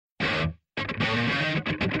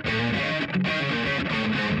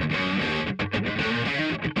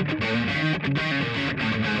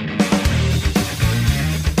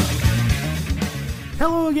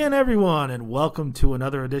Hello again, everyone, and welcome to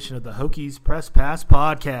another edition of the Hokies Press Pass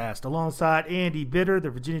Podcast. Alongside Andy Bitter, the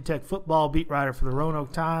Virginia Tech football beat writer for the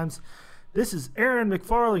Roanoke Times. This is Aaron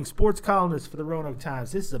McFarling, sports columnist for the Roanoke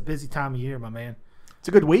Times. This is a busy time of year, my man. It's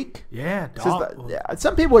a good week. Yeah.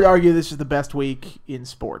 Some people would argue this is the best week in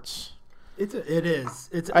sports. It is.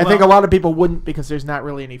 I think a lot of people wouldn't because there's not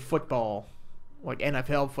really any football, like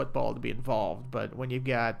NFL football, to be involved. But when you've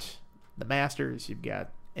got the Masters, you've got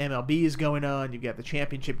MLB is going on, you've got the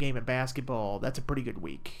championship game in basketball, that's a pretty good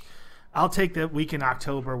week. I'll take that week in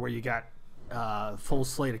October where you got full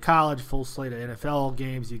slate of college, full slate of NFL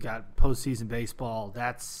games, you got postseason baseball.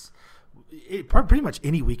 Pretty much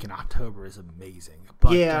any week in October is amazing.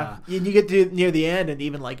 But, and you get to near the end, and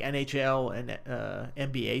even like NHL and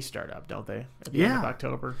NBA start up, don't they? At the end of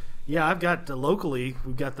October. Yeah, I've got locally,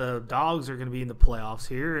 we've got the Dogs are going to be in the playoffs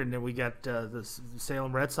here, and then we got the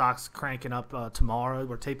Salem Red Sox cranking up tomorrow.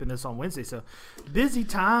 We're taping this on Wednesday, so busy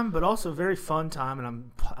time, but also very fun time,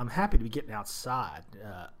 and I'm happy to be getting outside.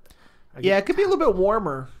 It could be a little bit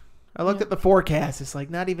warmer. I looked at the forecast; it's like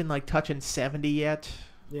not even like touching 70 yet.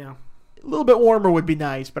 Yeah. A little bit warmer would be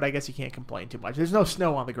nice, but I guess you can't complain too much. There's no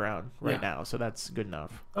snow on the ground right now, so that's good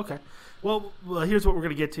enough. Okay. Well, here's what we're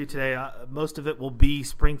going to get to today. Most of it will be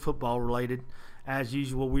spring football related. As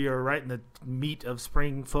usual, we are right in the meat of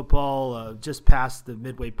spring football, just past the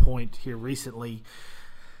midway point here recently.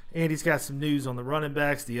 Andy's got some news on the running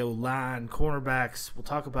backs, the O-line, cornerbacks. We'll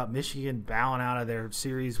talk about Michigan bowing out of their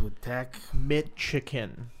series with Tech.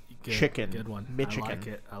 Michigan. Good one.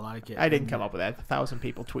 Michigan. I like it. I didn't come up with that. 1,000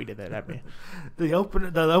 people tweeted that at me. The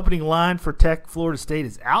opening line for Tech Florida State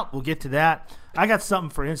is out. We'll get to that. I got something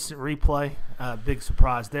for instant replay. Big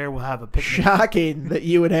surprise there. We'll have a picnic. Shocking that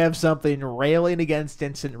you would have something railing against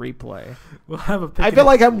instant replay. We'll have a picnic. I feel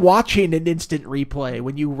like I'm watching an instant replay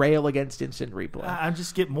when you rail against instant replay. I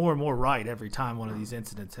just get more and more right every time one of these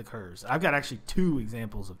incidents occurs. I've got actually 2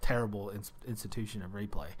 examples of terrible institution of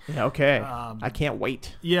replay. Yeah, okay. I can't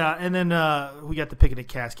wait. Yeah, and then we got the Picnic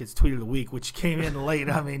Caskets tweet of the week, which came in late.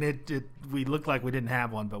 I mean, we looked like we didn't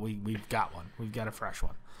have one, but we've got one. We've got a fresh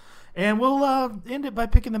one. And we'll end it by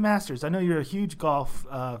picking the Masters. I know you're a huge golf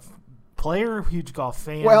player, huge golf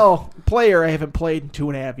fan. Well, player, I haven't played in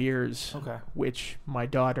 2.5 years. Okay. Which my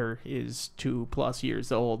daughter is 2+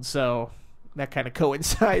 years old, so that kind of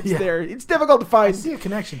coincides there. It's difficult to find. I see a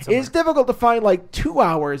connection somewhere. It's difficult to find like 2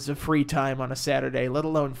 hours of free time on a Saturday, let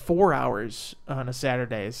alone 4 hours on a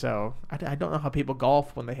Saturday. So I don't know how people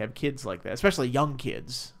golf when they have kids like that, especially young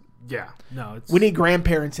kids. Yeah, no. We need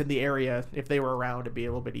grandparents in the area. If they were around, it'd be a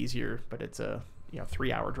little bit easier. But it's a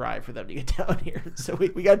 3-hour drive for them to get down here. So we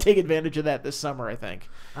got to take advantage of that this summer, I think.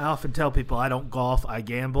 I often tell people I don't golf, I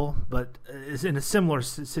gamble, but it's in a similar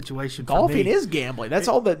situation for Golfing me. is gambling. That's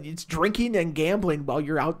all that. It's drinking and gambling while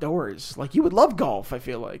you're outdoors. Like, you would love golf, I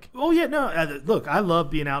feel like. Oh, yeah, no. Look, I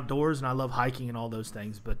love being outdoors, and I love hiking and all those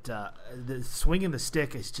things, but the swinging the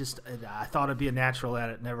stick is just, I thought I'd be a natural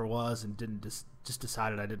at it, never was, and just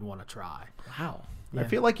decided I didn't want to try. Wow. Yeah. I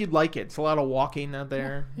feel like you'd like it. It's a lot of walking out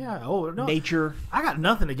there. Yeah. Oh, no. Nature. I got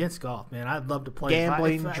nothing against golf, man. I'd love to play.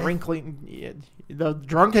 Gambling, drinking. The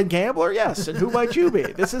drunken gambler, yes. And who might you be?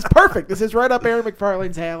 This is perfect. This is right up Aaron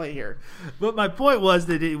McFarlane's alley here. But my point was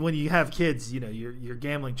that when you have kids, your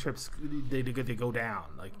gambling trips, they go down.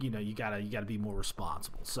 Like, you gotta be more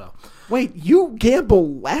responsible. So. Wait, you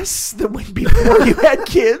gamble less than before you had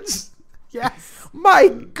kids? Yes. My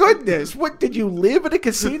goodness. What, did you live in a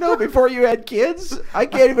casino before you had kids? I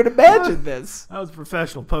can't even imagine this. I was a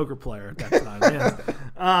professional poker player at that time.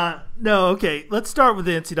 Yes. No, okay. Let's start with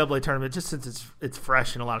the NCAA tournament, just since it's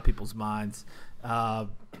fresh in a lot of people's minds.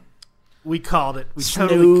 We called it. We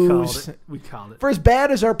totally called it. We called it. For as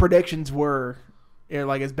bad as our predictions were,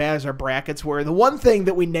 like as bad as our brackets were, the one thing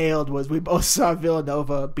that we nailed was we both saw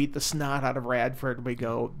Villanova beat the snot out of Radford, and we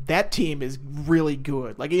go, that team is really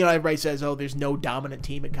good. Like, everybody says, oh, there's no dominant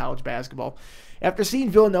team in college basketball. After seeing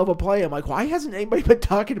Villanova play, I'm like, why hasn't anybody been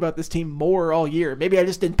talking about this team more all year? Maybe I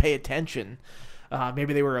just didn't pay attention.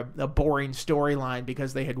 Maybe they were a boring storyline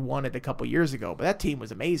because they had won it a couple years ago, but that team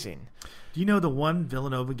was amazing. Do you know the one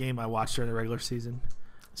Villanova game I watched during the regular season?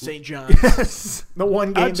 St. John's. Yes. The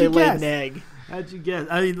one game they laid an egg. How'd you guess?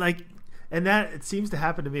 I mean, and that it seems to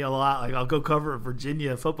happen to me a lot. Like, I'll go cover a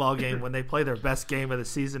Virginia football game when they play their best game of the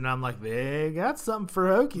season, and I'm like, they got something for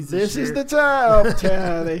Hokies this year. Is the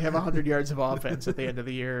time. They have 100 yards of offense at the end of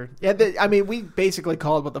the year. Yeah, we basically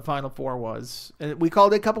called what the Final Four was. And we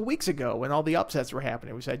called it a couple weeks ago when all the upsets were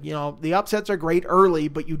happening. We said, the upsets are great early,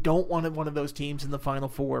 but you don't want one of those teams in the Final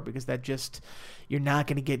Four because that just – you're not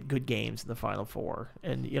going to get good games in the Final Four.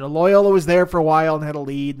 And, Loyola was there for a while and had a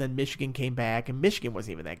lead, and then Michigan came back, and Michigan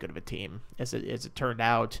wasn't even that good of a team. as it turned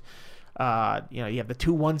out. You have the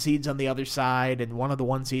 2 1 seeds on the other side, and one of the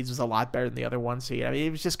 1 seeds was a lot better than the other 1 seed. I mean,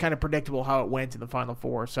 it was just kind of predictable how it went in the Final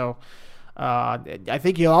Four. So I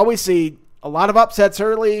think you'll always see a lot of upsets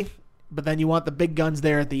early, but then you want the big guns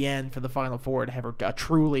there at the end for the Final Four to have a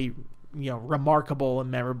truly remarkable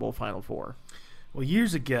and memorable Final Four. Well,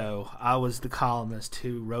 years ago, I was the columnist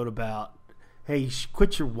who wrote about, hey,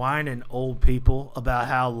 quit your whining, old people, about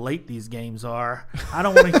how late these games are. I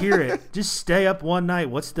don't want to hear it. Just stay up one night.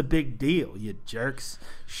 What's the big deal, you jerks?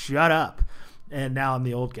 Shut up. And now I'm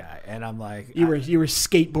the old guy, and I'm like... You were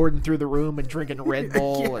skateboarding through the room and drinking Red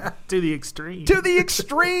Bull. Yeah, to the extreme. To the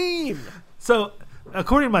extreme! So,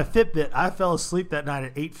 according to my Fitbit, I fell asleep that night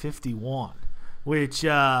at 8:51, which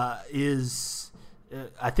is...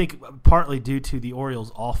 I think partly due to the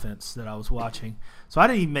Orioles offense that I was watching. So I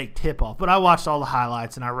didn't even make tip-off, but I watched all the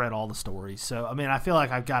highlights and I read all the stories. So, I mean, I feel like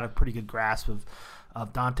I've got a pretty good grasp of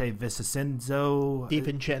Dante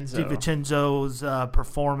DiVincenzo's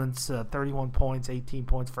performance, 31 points, 18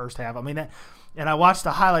 points first half. I mean, and I watched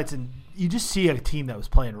the highlights, and you just see a team that was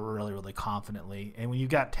playing really, really confidently. And when you've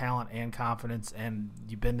got talent and confidence and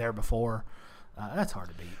you've been there before, that's hard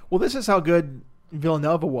to beat. Well, this is how good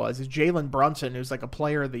Villanova is Jalen Brunson, who's like a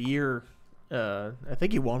player of the year. I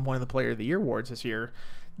think he won one of the player of the year awards this year.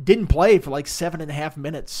 Didn't play for like 7.5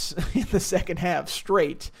 minutes in the second half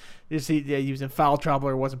straight. He was in foul trouble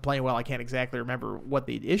or wasn't playing well. I can't exactly remember what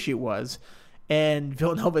the issue was. And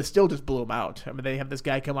Villanova still just blew him out. I mean, they have this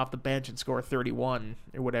guy come off the bench and score 31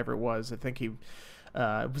 or whatever it was. I think he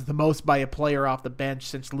was the most by a player off the bench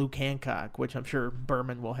since Luke Hancock, which I'm sure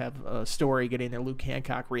Berman will have a story getting a Luke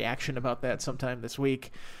Hancock reaction about that sometime this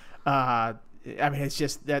week. I mean, it's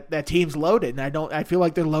just that team's loaded, and I feel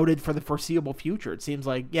like they're loaded for the foreseeable future. It seems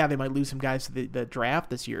like, yeah, they might lose some guys to the draft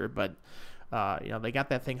this year, but they got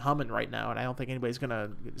that thing humming right now, and I don't think anybody's going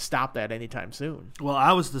to stop that anytime soon. Well,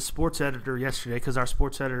 I was the sports editor yesterday because our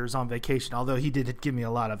sports editor is on vacation, although he did give me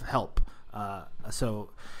a lot of help.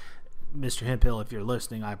 So Mr. Hemphill, if you're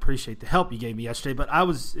listening, I appreciate the help you gave me yesterday, but I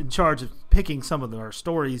was in charge of picking some of our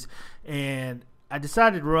stories, and I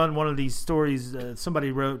decided to run one of these stories.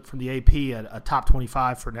 Somebody wrote from the AP a top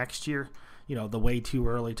 25 for next year, the way too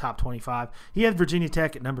early top 25. He had Virginia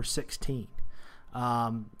Tech at number 16.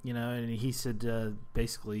 And he said,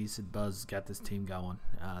 basically, Buzz got this team going.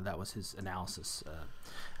 That was his analysis.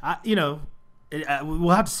 We'll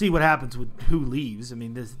have to see what happens with who leaves. I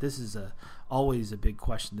mean, this is always a big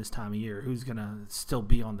question this time of year. Who's going to still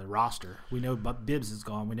be on the roster? We know Bibbs is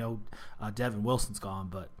gone. We know Devin Wilson's gone.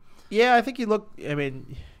 But yeah, I think you've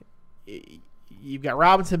got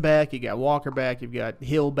Robinson back, you got Walker back, you've got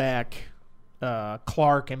Hill back,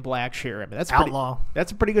 Clark and Blackshear. I mean,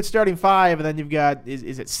 that's a pretty good starting five. And then you've got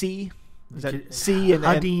is it C? Is that C and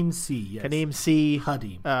Hadim C? Yes. Hadim C.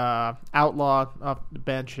 Hadim. Outlaw off the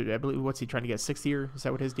bench. I believe. What's he trying to get? 6th year? Is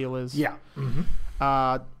that what his deal is? Yeah. Mm-hmm.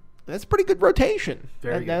 That's a pretty good rotation.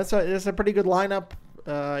 Very good. That's a pretty good lineup.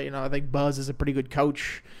 I think Buzz is a pretty good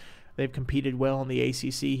coach. They've competed well in the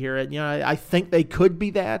ACC here, and I think they could be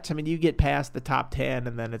that. I mean, you get past the top 10,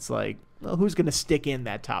 and then it's like, well, who's going to stick in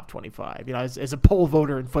that top 25? As a poll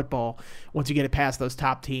voter in football, once you get it past those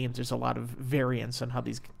top teams, there's a lot of variance on how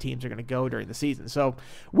these teams are going to go during the season. So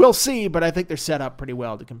we'll see, but I think they're set up pretty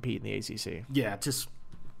well to compete in the ACC. Yeah, just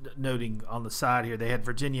noting on the side here, they had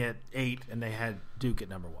Virginia at 8, and they had Duke at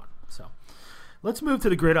number 1. So let's move to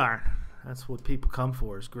the gridiron. That's what people come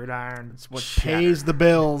for, is gridiron. It's what pays the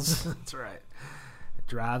bills. That's right. It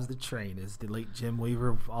drives the train, as the late Jim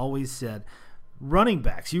Weaver always said. Running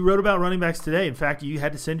backs. You wrote about running backs today. In fact, you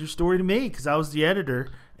had to send your story to me because I was the editor.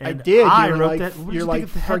 And I did. You're like,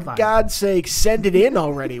 for God's sake, send it in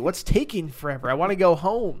already. What's taking forever? I want to go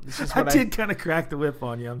home. I did kind of crack the whip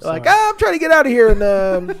on you. I'm sorry. I'm trying to get out of here in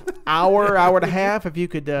an hour and a half. If you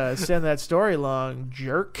could send that story along,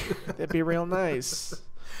 jerk, that'd be real nice.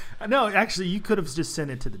 No, actually, you could have just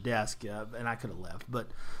sent it to the desk, and I could have left. But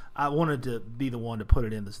I wanted to be the one to put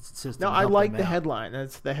it in the system. No, I like the headline.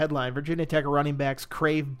 That's the headline. Virginia Tech running backs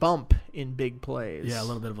crave bump in big plays. Yeah, a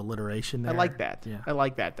little bit of alliteration there. I like that. Yeah. I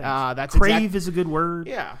like that. Crave is a good word.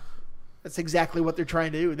 Yeah. That's exactly what they're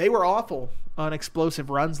trying to do. They were awful on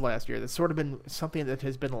explosive runs last year. That's sort of been something that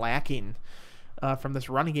has been lacking from this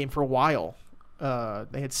running game for a while.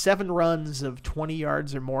 They had 7 runs of 20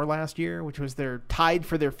 yards or more last year, which was tied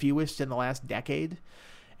for their fewest in the last decade.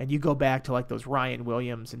 And you go back to like those Ryan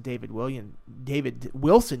Williams and David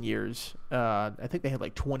Wilson years. I think they had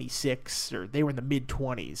like 26, or they were in the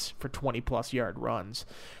mid-20s for 20-plus yard runs.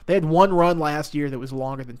 They had one run last year that was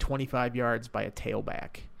longer than 25 yards by a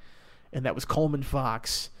tailback, and that was Coleman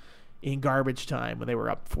Fox in garbage time when they were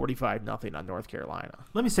up 45-0 on North Carolina.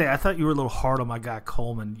 Let me say, I thought you were a little hard on my guy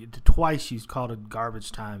Coleman. Twice you called it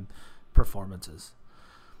garbage time performances.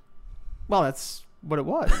 Well, that's what it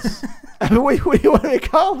was. I mean, what do you want me to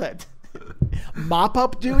call it?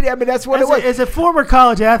 Mop-up duty? I mean, that's what it was. As a former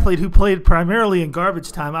college athlete who played primarily in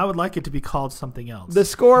garbage time, I would like it to be called something else. The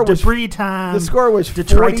score was debris time. The score was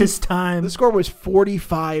detritus time. The score was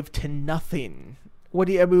 45-0. What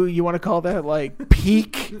do you want to call that? Like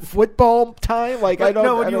peak football time? Like I don't.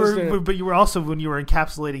 No, but you were also when you were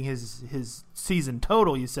encapsulating his season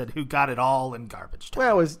total. You said who got it all in garbage time.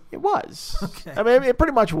 Well, it was. Okay. I mean, it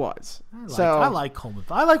pretty much was. I like Coleman.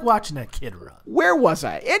 I like watching that kid run. Where was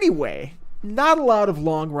I anyway? Not a lot of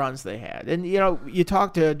long runs they had. And, you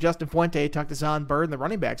talk to Justin Fuente, talk to Zahn Bird, the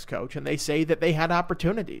running backs coach, and they say that they had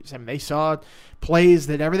opportunities. I mean, they saw plays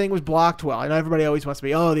that everything was blocked well. I know everybody always wants to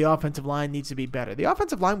be, the offensive line needs to be better. The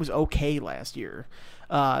offensive line was okay last year.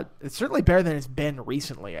 It's certainly better than it's been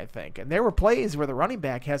recently, I think. And there were plays where the running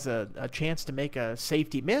back has a chance to make a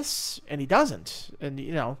safety miss, and he doesn't. And,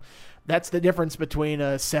 that's the difference between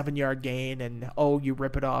a 7-yard gain and, you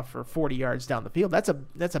rip it off for 40 yards down the field. That's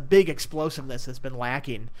a big explosiveness that's been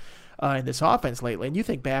lacking in this offense lately. And you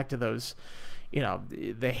think back to those,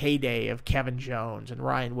 the heyday of Kevin Jones and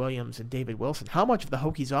Ryan Williams and David Wilson. How much of the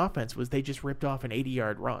Hokies offense was they just ripped off an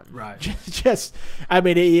 80-yard run? Right.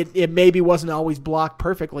 It maybe wasn't always blocked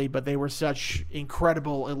perfectly, but they were such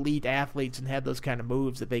incredible elite athletes and had those kind of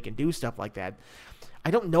moves that they can do stuff like that. I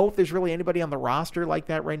don't know if there's really anybody on the roster like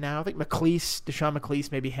that right now. I think Deshaun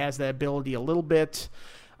McClease maybe has that ability a little bit.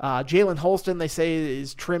 Jalen Holston, they say,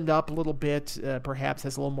 is trimmed up a little bit, perhaps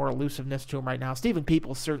has a little more elusiveness to him right now. Stephen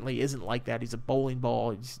Peoples certainly isn't like that. He's a bowling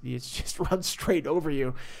ball. He just runs straight over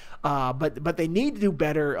you. But they need to do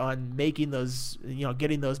better on making those,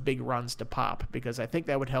 getting those big runs to pop, because I think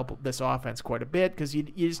that would help this offense quite a bit, because you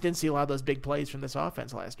just didn't see a lot of those big plays from this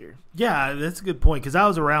offense last year. Yeah, that's a good point, because I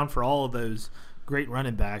was around for all of those great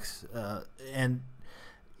running backs, and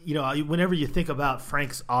whenever you think about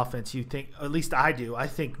Frank's offense, you think, at least I do, I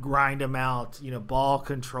think grind them out, ball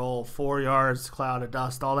control, 4 yards, cloud of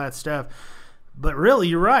dust, all that stuff. But really,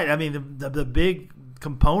 you're right. I mean, the big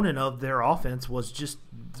component of their offense was just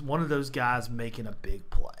one of those guys making a big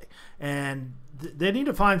play, and they need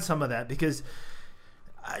to find some of that, because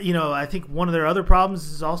I think one of their other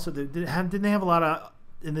problems is also didn't they have a lot of.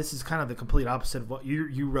 And this is kind of the complete opposite of what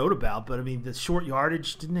you wrote about, but I mean, the short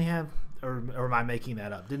yardage, didn't they have, or am I making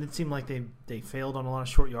that up? Didn't it seem like they failed on a lot of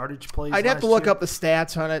short yardage plays? I'd have to look up the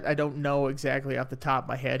stats on it. I don't know exactly off the top of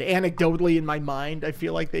my head. Anecdotally, in my mind, I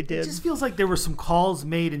feel like they did. It just feels like there were some calls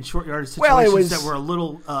made in short yardage situations that were a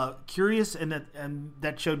little curious, and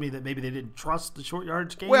that showed me that maybe they didn't trust the short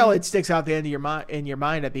yardage game. Well, it sticks out in your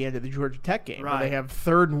mind at the end of the Georgia Tech game, right, where they have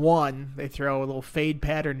 3rd and 1. They throw a little fade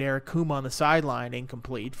pattern there. Kuma on the sideline,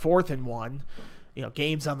 incomplete. 4th and 1.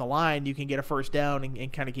 Game's on the line. You can get a first down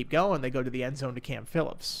and kind of keep going. They go to the end zone to Cam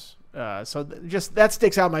Phillips. So just that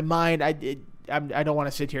sticks out in my mind. I don't want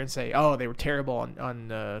to sit here and say, they were terrible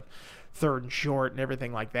on 3rd and short and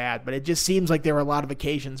everything like that. But it just seems like there were a lot of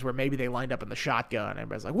occasions where maybe they lined up in the shotgun.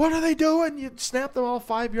 Everybody's like, what are they doing? You snap them all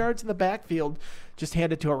 5 yards in the backfield, just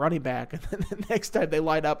hand it to a running back. And then the next time they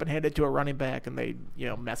line up and hand it to a running back, and they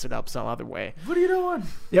mess it up some other way. What are you doing?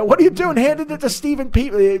 Yeah, what are you doing? Handed it to Stephen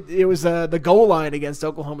Peoples. It was the goal line against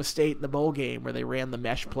Oklahoma State in the bowl game where they ran the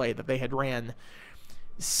mesh play that they had ran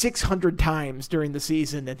 600 times during the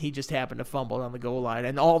season, and he just happened to fumble on the goal line,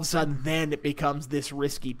 and all of a sudden then it becomes this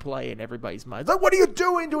risky play in everybody's minds. Like, what are you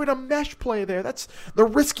doing a mesh play there? That's the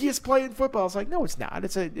riskiest play in football. It's like, no, it's not.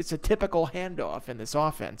 It's a typical handoff in this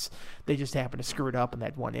offense. They just happen to screw it up in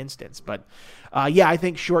that one instance. But I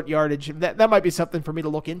think short yardage, that might be something for me to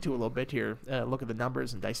look into a little bit here, look at the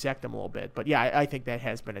numbers and dissect them a little bit. But I think that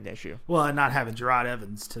has been an issue. Well, and not having Gerard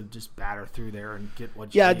Evans to just batter through there and get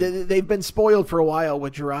what you need. They've been spoiled for a while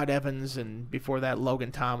with Gerard Evans, and before that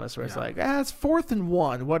Logan Thomas, where it's like, it's 4th and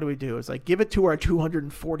 1. What do we do? It's like, give it to our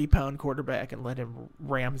 240-pound quarterback and let him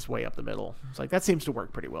ram his way up the middle. It's like, that seems to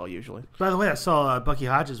work pretty well usually. By the way, I saw Bucky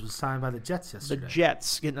Hodges was signed by the Jets yesterday. The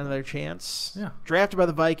Jets getting another chance. Yeah. Drafted by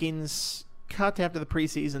the Vikings, cut after the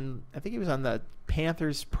preseason. I think he was on the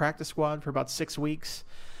Panthers practice squad for about 6 weeks.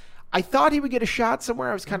 I thought he would get a shot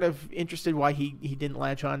somewhere. I was kind of interested why he didn't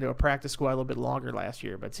latch on to a practice squad a little bit longer last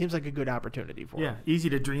year, but it seems like a good opportunity for him. Yeah, easy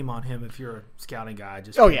to dream on him if you're a scouting guy.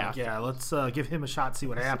 Just let's give him a shot, see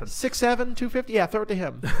what happens. 6'7", 250, thaught it to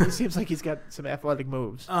him. He seems like he's got some athletic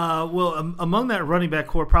moves. Among that running back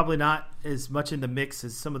core, probably not as much in the mix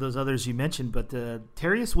as some of those others you mentioned, but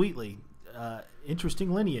Terius Wheatley,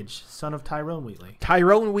 interesting lineage, son of Tyrone Wheatley.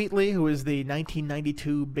 Tyrone Wheatley, who is the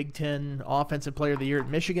 1992 Big Ten Offensive Player of the Year at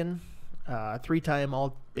Michigan. 3-time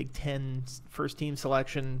All Big Ten first team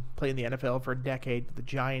selection, played in the NFL for a decade with the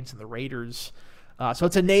Giants and the Raiders. So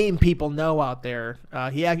it's a name people know out there.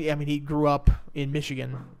 He grew up in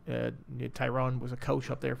Michigan. Tyrone was a coach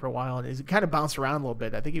up there for a while, and he's kind of bounced around a little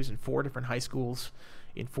bit. I think he was in 4 different high schools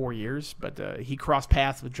in 4 years, but he crossed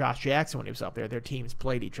paths with Josh Jackson when he was up there. Their teams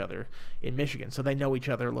played each other in Michigan, so they know each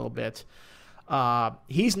other a little bit.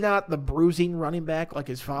 He's not the bruising running back like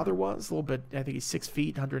his father was. A little bit, I think he's 6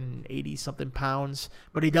 feet, 180-something pounds,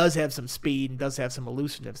 but he does have some speed and does have some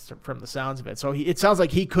elusiveness from the sounds of it. So it sounds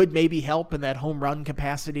like he could maybe help in that home run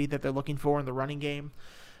capacity that they're looking for in the running game.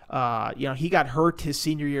 He got hurt his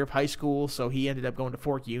senior year of high school, so he ended up going to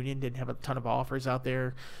Fork Union, didn't have a ton of offers out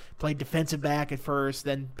there. Played defensive back at first,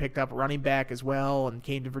 then picked up running back as well, and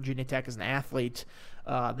came to Virginia Tech as an athlete.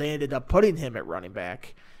 They ended up putting him at running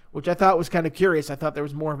back, which I thought was kind of curious. I thought there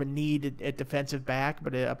was more of a need at defensive back,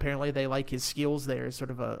 but apparently they like his skills there as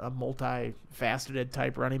sort of a multifaceted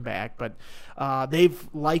type running back. But they've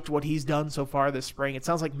liked what he's done so far this spring. It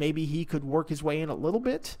sounds like maybe he could work his way in a little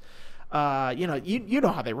bit. You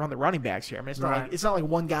know how they run the running backs here. I mean, it's not like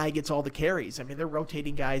one guy gets all the carries. I mean, they're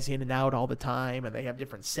rotating guys in and out all the time, and they have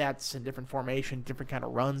different sets and different formation, different kind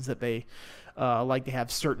of runs that they like to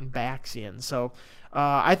have certain backs in. So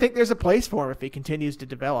I think there's a place for him if he continues to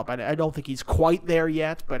develop. I don't think he's quite there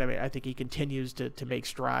yet, but I think he continues to make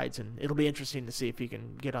strides, and it'll be interesting to see if he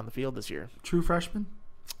can get on the field this year. True freshman?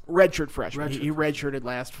 Redshirt freshman. He redshirted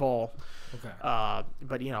last fall. Okay.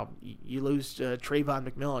 But, you lose Trayvon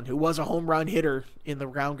McMillan, who was a home run hitter in the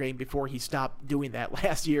ground game before he stopped doing that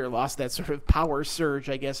last year, lost that sort of power surge,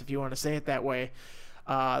 I guess, if you want to say it that way.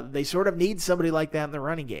 They sort of need somebody like that in the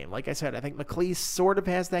running game. Like I said, I think McLeese sort of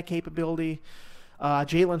has that capability.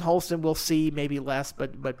 Jalen Holston we'll see, maybe less,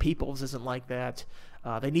 but Peoples isn't like that.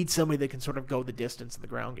 They need somebody that can sort of go the distance in the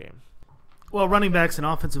ground game. Well, running backs and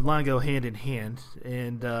offensive line go hand in hand,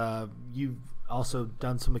 and you've also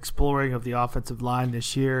done some exploring of the offensive line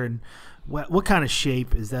this year. And what kind of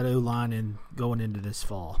shape is that O-line in going into this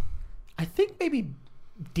fall? I think maybe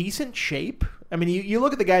decent shape. I mean, you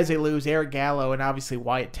look at the guys they lose, Eric Gallo and obviously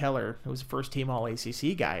Wyatt Teller, who was a first-team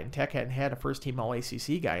All-ACC guy, and Tech hadn't had a first-team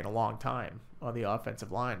All-ACC guy in a long time on the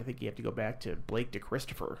offensive line. I think you have to go back to Blake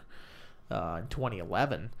DeChristopher in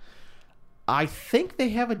 2011. I think they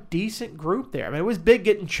have a decent group there. I mean, it was big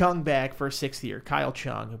getting Chung back for a 6th year. Kyle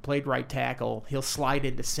Chung, who played right tackle. He'll slide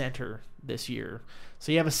into center this year.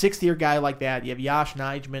 So you have a 6th-year guy like that. You have Yash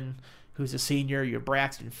Nijman, who's a senior. You have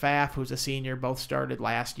Braxton Pfaff, who's a senior. Both started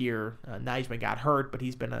last year. Nijman got hurt, but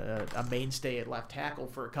he's been a mainstay at left tackle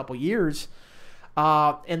for a couple years.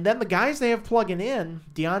 And then the guys they have plugging in,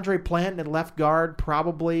 DeAndre Planton at left guard,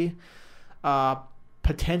 probably.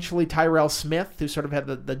 Potentially Tyrell Smith, who sort of had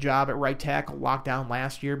the job at right tackle locked down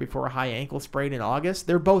last year before a high ankle sprain in August.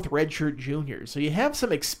 They're both redshirt juniors. So you have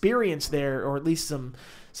some experience there, or at least some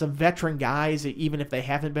veteran guys, even if they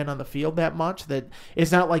haven't been on the field that much, that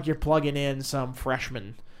it's not like you're plugging in some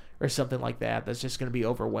freshman or something like that that's just going to be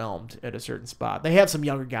overwhelmed at a certain spot. They have some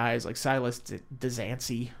younger guys like Silas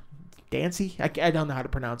Dzansi. Dancy? I don't know how to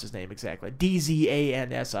pronounce his name exactly.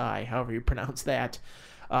 Dzansi, however you pronounce that.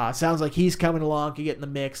 Sounds like he's coming along, could get in the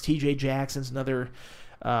mix. TJ Jackson's another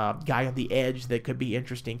guy on the edge that could be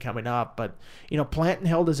interesting coming up. But, Planton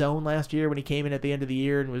held his own last year when he came in at the end of the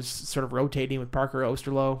year and was sort of rotating with Parker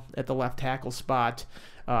Osterloh at the left tackle spot.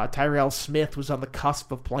 Tyrell Smith was on the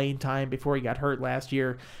cusp of playing time before he got hurt last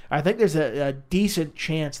year. I think there's a decent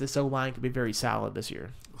chance this O-line could be very solid this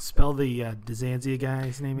year. Spell the Dzansi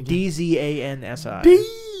guy's name again. Dzansi.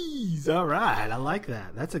 D's. All right. I like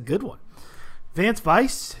that. That's a good one. Vance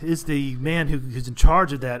Weiss is the man who's in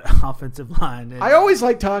charge of that offensive line. And I always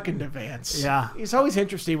like talking to Vance. Yeah. He's always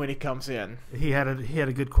interesting when he comes in. He had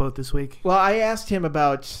a good quote this week. Well, I asked him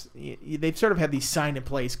about, they've sort of had these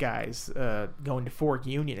sign-in-place guys going to Fork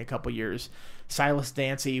Union a couple years. Silas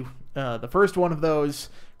Dancy, the first one of those,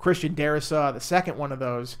 Christian Darrisaw, the second one of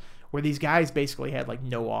those, where these guys basically had like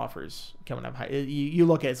no offers coming up. You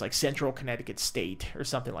look at it as like Central Connecticut State or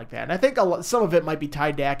something like that. And I think some of it might be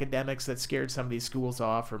tied to academics that scared some of these schools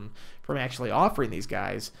off from actually offering these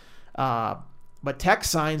guys. But Tech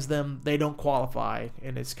signs them, they don't qualify,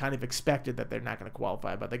 and it's kind of expected that they're not going to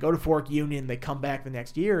qualify. But they go to Fork Union, they come back the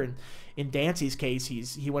next year, and in Dancy's case,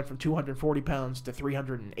 he went from 240 pounds to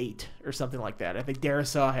 308 or something like that. I think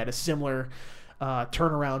Darrisaw had a similar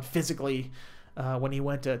turnaround physically when he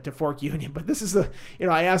went to Fork Union. But this is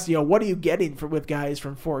I asked, what are you getting with guys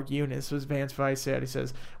from Fork Union? This was Vance Weiss said. He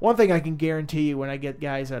says, one thing I can guarantee you when I get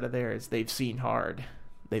guys out of there is they've seen hard.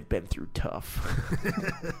 They've been through tough.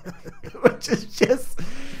 Which is just,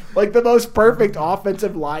 Like the most perfect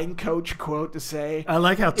offensive line coach quote to say. I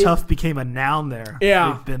like how tough became a noun there.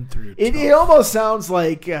 Yeah. They've been through It almost sounds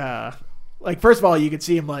like first of all, you could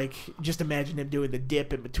see him just imagine him doing the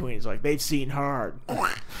dip in between. He's like, they've seen hard.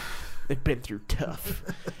 They've been through tough.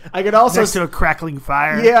 I could also next to a crackling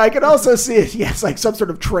fire. Yeah, I could also see it. Yes, like some sort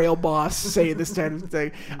of trail boss saying this kind of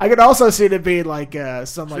thing. I could also see it being like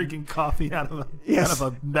some drinking coffee out of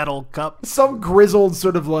a metal cup. Some grizzled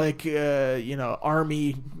sort of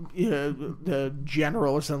army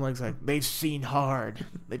general or something like that. They've seen hard.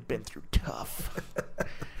 They've been through tough.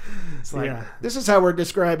 It's like, this is how we're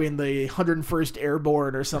describing the 101st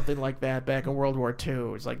Airborne or something like that back in World War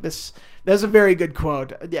II. It's like this. That's a very good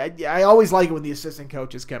quote. I always like it when the assistant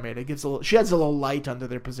coaches come in. It sheds a little light onto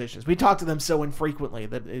their positions. We talk to them so infrequently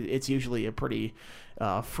that it's usually a pretty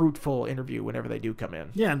fruitful interview whenever they do come in.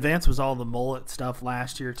 Yeah, and Vance was all the mullet stuff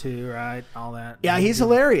last year too, right? All that. Yeah, he's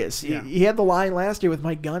hilarious. Yeah. He had the line last year with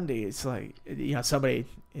Mike Gundy. It's like, somebody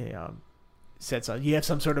said so. You have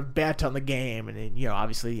some sort of bet on the game, and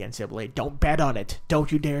obviously the NCAA, don't bet on it.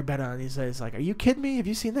 Don't you dare bet on it. He says, like, are you kidding me? Have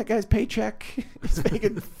you seen that guy's paycheck? He's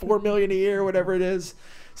making $4 million a year, whatever it is.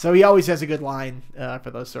 So he always has a good line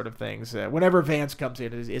for those sort of things. Whenever Vance comes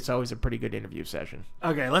in, it's always a pretty good interview session.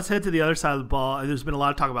 Okay, let's head to the other side of the ball. There's been a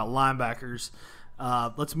lot of talk about linebackers.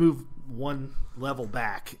 Let's move one level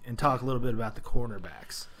back and talk a little bit about the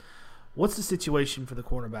cornerbacks. What's the situation for the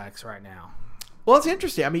cornerbacks right now? Well, it's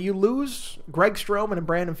interesting. I mean, you lose Greg Stroman and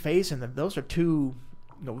Brandon Facyson, and those are two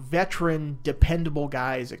veteran, dependable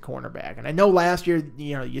guys at cornerback. And I know last year,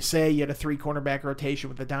 you say you had a 3-cornerback rotation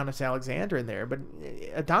with Adonis Alexander in there, but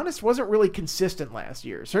Adonis wasn't really consistent last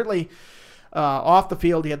year. Certainly off the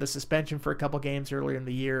field, he had the suspension for a couple games earlier in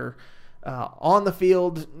the year. On the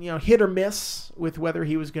field, hit or miss with whether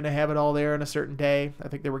he was going to have it all there on a certain day. I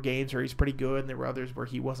think there were games where he's pretty good, and there were others where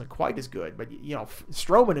he wasn't quite as good. But,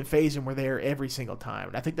 Stroman and Facyson were there every single time.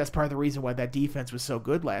 And I think that's part of the reason why that defense was so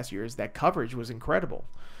good last year is that coverage was incredible.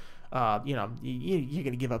 You're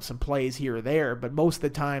going to give up some plays here or there, but most of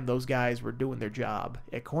the time those guys were doing their job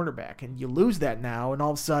at cornerback. And you lose that now, and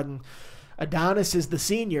all of a sudden Adonis is the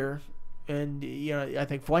senior. And, I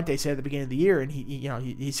think Fuente said at the beginning of the year, and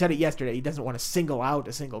he said it yesterday, he doesn't want to single out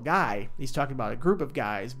a single guy. He's talking about a group of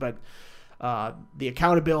guys, but the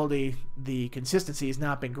accountability, the consistency has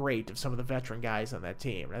not been great of some of the veteran guys on that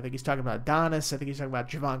team. And I think he's talking about Adonis. I think he's talking about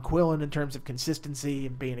Javon Quillen in terms of consistency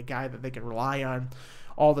and being a guy that they can rely on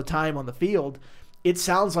all the time on the field. It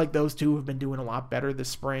sounds like those two have been doing a lot better this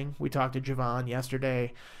spring. We talked to Javon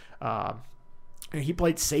yesterday. He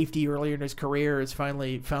played safety earlier in his career, has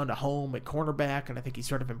finally found a home at cornerback, and I think he's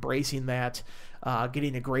sort of embracing that,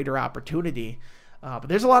 getting a greater opportunity. But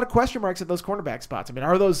there's a lot of question marks at those cornerback spots. I mean,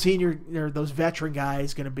 are those those veteran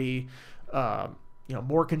guys going to be,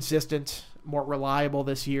 more consistent, more reliable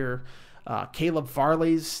this year? Caleb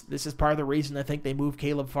Farley's. This is part of the reason I think they moved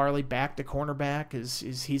Caleb Farley back to cornerback.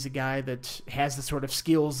 Is he's a guy that has the sort of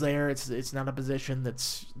skills there. It's not a position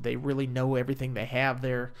they really know everything they have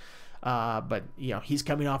there. But he's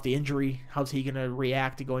coming off the injury. How's he going to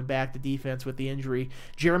react to going back to defense with the injury?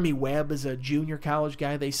 Jeremy Webb is a junior college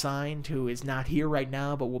guy they signed who is not here right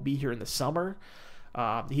now, but will be here in the summer.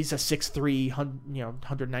 He's a 6'3",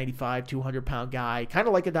 195, 200-pound guy, kind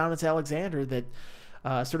of like Adonis Alexander, that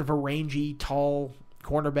sort of a rangy, tall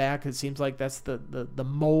cornerback. It seems like that's the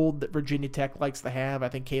mold that Virginia Tech likes to have. I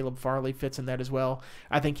think Caleb Farley fits in that as well.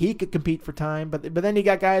 I think he could compete for time, but then you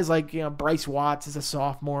got guys like Bryce Watts is a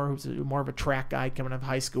sophomore who's more of a track guy coming out of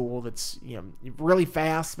high school that's really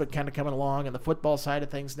fast but kind of coming along on the football side of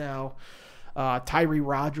things now. Tyree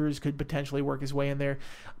Rogers could potentially work his way in there.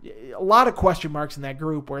 A lot of question marks in that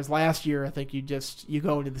group, whereas last year I think you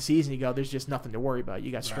go into the season, there's just nothing to worry about.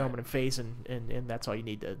 You got Stroman and Facyson, and that's all you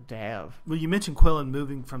need to have. Well, you mentioned Quillen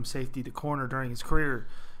moving from safety to corner during his career.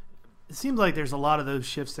 It seems like there's a lot of those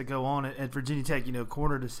shifts that go on at Virginia Tech,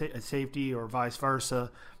 corner to safety or vice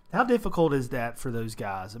versa. How difficult is that for those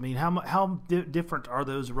guys? I mean, how different are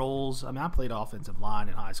those roles? I mean, I played offensive line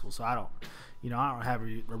in high school, so I don't have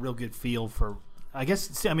a real good feel for. I guess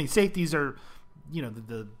safeties are,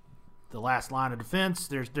 the last line of defense.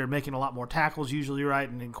 They're making a lot more tackles usually, right?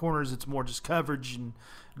 And in corners, it's more just coverage.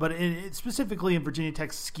 But specifically in Virginia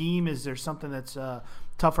Tech's scheme, is there something that's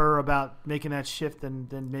tougher about making that shift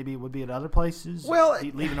than maybe it would be at other places? Well,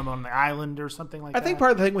 leaving them on the island or something like that. I think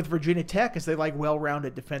part of the thing with Virginia Tech is they like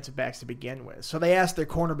well-rounded defensive backs to begin with, so they ask their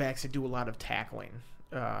cornerbacks to do a lot of tackling.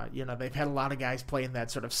 They've had a lot of guys play in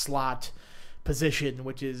that sort of slot position,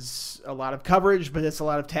 which is a lot of coverage, but it's a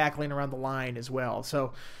lot of tackling around the line as well.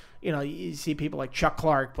 So, you see people like Chuck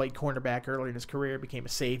Clark played cornerback early in his career, became a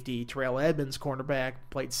safety. Terrell Edmonds, cornerback,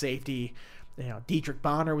 played safety, Dietrich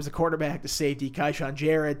Bonner was a quarterback, the safety, Kaishan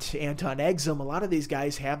Jarrett, Anton Exum. A lot of these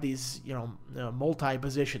guys have these,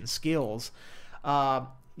 multi-position skills.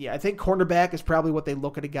 I think cornerback is probably what they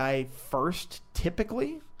look at a guy first,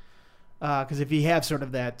 typically. Because if you have sort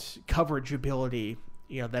of that coverage ability,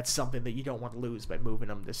 that's something that you don't want to lose by moving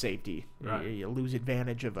him to safety. Right. You lose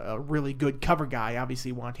advantage of a really good cover guy. Obviously,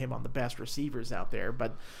 you want him on the best receivers out there.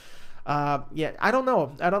 But, I don't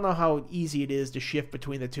know. I don't know how easy it is to shift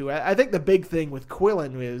between the two. I think the big thing with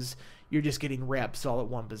Quillen is you're just getting reps all at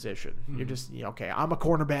one position. Mm-hmm. You're just, okay, I'm a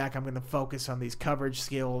cornerback. I'm going to focus on these coverage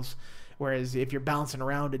skills. Whereas if you're bouncing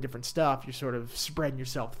around to different stuff, you're sort of spreading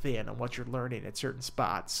yourself thin on what you're learning at certain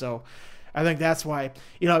spots. So I think that's why,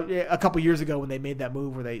 a couple years ago when they made that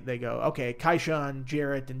move where they go, okay, Kaishan,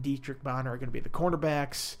 Jarrett, and Dietrich Bonner are going to be the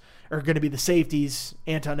cornerbacks, are going to be the safeties.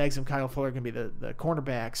 Anton Exum, Kyle Fuller are going to be the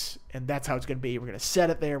cornerbacks, and that's how it's going to be. We're going to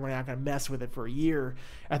set it there. We're not going to mess with it for a year.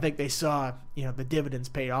 I think they saw, the dividends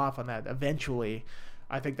paid off on that eventually.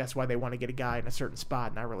 I think that's why they want to get a guy in a certain spot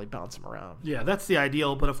and not really bounce him around. Yeah, that's the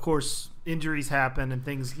ideal. But of course, injuries happen and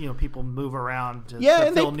things. People move around to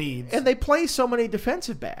fill needs. And they play so many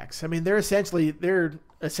defensive backs. I mean, they're essentially a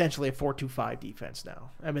 4-2-5 defense now.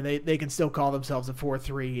 I mean, they can still call themselves a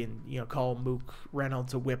 4-3 and call Mook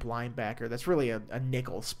Reynolds a whip linebacker. That's really a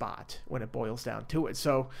nickel spot when it boils down to it.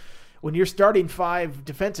 So when you're starting 5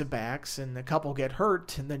 defensive backs and a couple get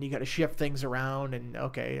hurt, and then you got to shift things around, and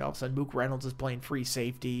okay, all of a sudden Mook Reynolds is playing free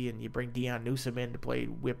safety, and you bring Deion Newsome in to play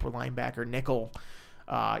whip linebacker nickel.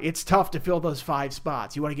 It's tough to fill those 5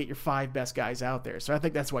 spots. You want to get your 5 best guys out there. So I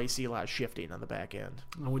think that's why you see a lot of shifting on the back end.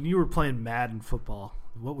 When you were playing Madden football,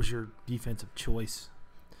 what was your defensive choice?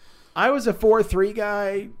 I was a 4-3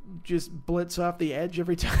 guy, just blitz off the edge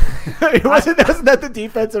every time. Wasn't that the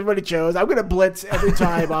defense everybody chose? I'm going to blitz every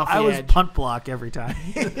time off the edge. I was punt block every time.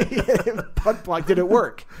 Punt block. Did it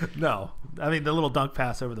work? No. I mean, the little dunk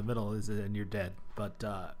pass over the middle is and you're dead. But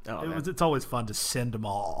it's always fun to send them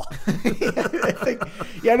all. I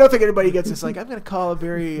don't think anybody gets this. Like, I'm going to call a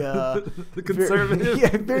very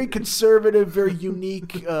conservative, very conservative, very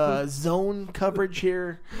unique zone coverage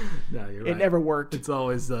here. No, you're right. It never worked. It's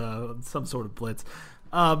always some sort of blitz.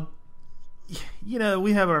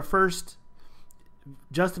 We have our first.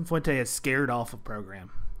 Justin Fuente has scared off a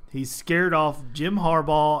program. He's scared off Jim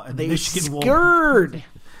Harbaugh and the Michigan Wolverines.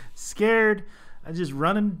 Scared. Just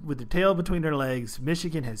running with their tail between their legs.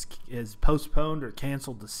 Michigan has postponed or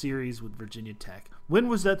canceled the series with Virginia Tech. When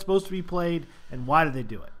was that supposed to be played, and why did they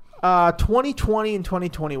do it? 2020 and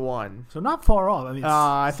 2021. So not far off. I mean,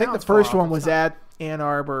 I think the first one was at Ann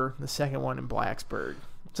Arbor, the second one in Blacksburg.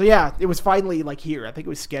 So yeah, it was finally here. I think it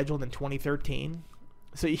was scheduled in 2013.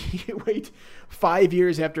 So you wait 5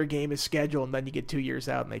 years after a game is scheduled, and then you get 2 years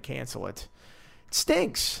out and they cancel it. It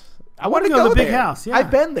stinks. I want to go to the there. big house. Yeah. I've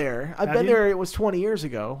been there. There. It was 20 years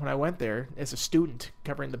ago when I went there as a student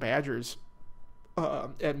covering the Badgers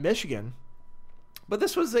at Michigan. But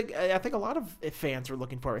this was, I think, a lot of fans were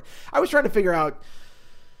looking for it. I was trying to figure out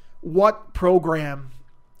what program,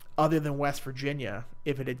 other than West Virginia,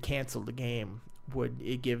 if it had canceled the game, would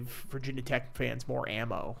it give Virginia Tech fans more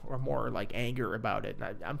ammo or more anger about it.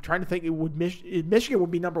 And I'm trying to think. Michigan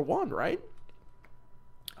would be number one, right?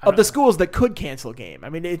 Of the schools that could cancel a game. I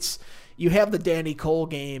mean, you have the Danny Cole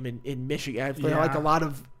game in Michigan. I feel like a lot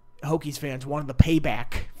of Hokies fans wanted the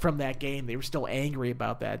payback from that game. They were still angry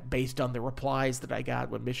about that based on the replies that I got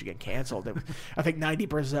when Michigan canceled. I think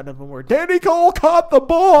 90% of them were, Danny Cole caught the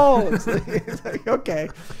ball. It's like, okay.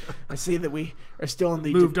 I see that we are still in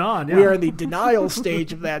the... Moved on, yeah. We are in the denial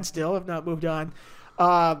stage of that still, if not moved on.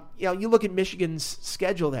 You look at Michigan's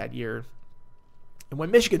schedule that year. And when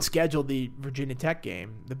Michigan scheduled the Virginia Tech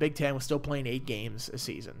game, the Big Ten was still playing 8 games a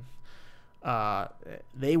season.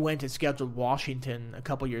 They went and scheduled Washington a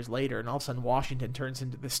couple years later, and all of a sudden Washington turns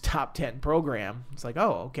into this top 10 program. It's like,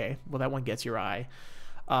 oh, okay, well, that one gets your eye.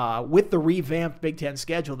 With the revamped Big Ten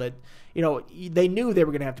schedule that, they knew they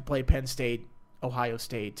were going to have to play Penn State, Ohio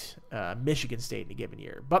State, Michigan State in a given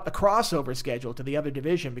year. But the crossover schedule to the other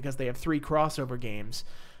division, because they have 3 crossover games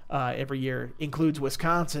every year, includes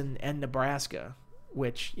Wisconsin and Nebraska,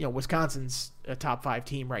 which, Wisconsin's a top 5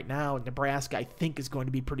 team right now. And Nebraska, I think, is going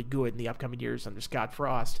to be pretty good in the upcoming years under Scott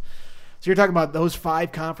Frost. So you're talking about those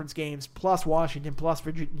 5 conference games plus Washington plus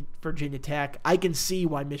Virginia Tech. I can see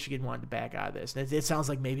why Michigan wanted to back out of this. And it sounds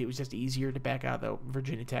like maybe it was just easier to back out of the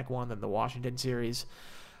Virginia Tech one than the Washington series.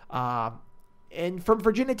 And from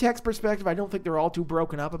Virginia Tech's perspective, I don't think they're all too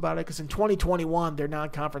broken up about it, because in 2021, their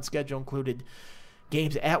non-conference schedule included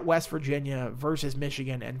games at West Virginia versus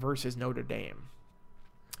Michigan and versus Notre Dame.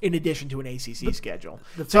 in addition to an ACC schedule.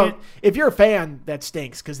 So if you're a fan, that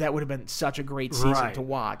stinks because that would have been such a great season to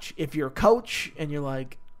watch. If you're a coach and you're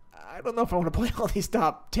like, I don't know if I want to play all these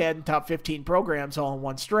top 10, top 15 programs all in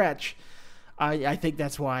one stretch, I think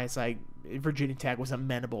that's why it's like Virginia Tech was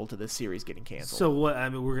amenable to this series getting canceled. So what? I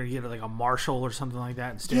mean, we're going to get like a Marshall or something like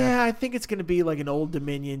that instead? Yeah, I think it's going to be like an Old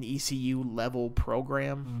Dominion ECU level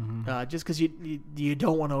program, just because you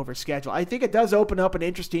don't want to overschedule. I think it does open up an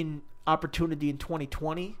interesting opportunity in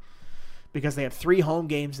 2020 because they have 3 home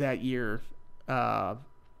games that year. I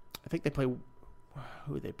think they play.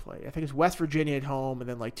 Who they play? I think it's West Virginia at home, and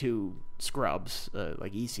then like 2 scrubs,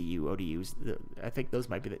 like ECU, ODUs. I think those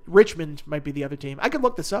might be Richmond might be the other team. I could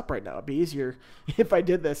look this up right now. It'd be easier if I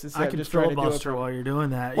did this instead I of can just trying to do it filibuster while you're doing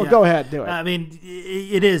that. Well, go ahead, do it. I mean,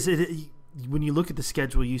 it is. When you look at the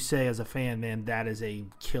schedule, you say as a fan, man, that is a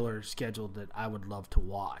killer schedule that I would love to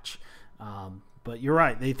watch. But you're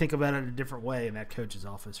right. They think about it a different way in that coach's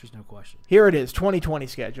office. There's no question. Here it is, 2020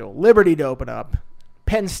 schedule. Liberty to open up.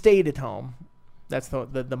 Penn State at home. That's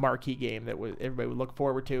the marquee game that everybody would look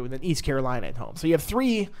forward to. And then East Carolina at home. So you have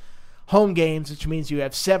 3 home games, which means you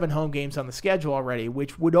have 7 home games on the schedule already,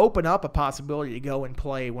 which would open up a possibility to go and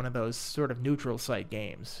play one of those sort of neutral site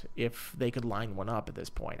games if they could line one up at this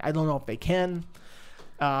point. I don't know if they can.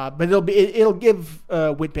 But it'll give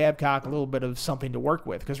Whit Babcock a little bit of something to work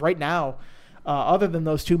with. Because right now, other than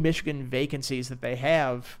those 2 Michigan vacancies that they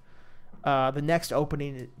have, the next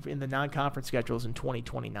opening in the non-conference schedule is in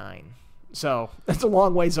 2029. So that's a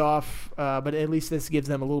long ways off, but at least this gives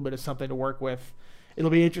them a little bit of something to work with. It'll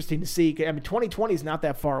be interesting to see. I mean, 2020 is not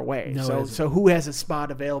that far away. No, so who has a spot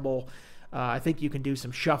available? I think you can do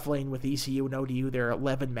some shuffling with ECU and ODU. There are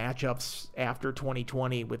 11 matchups after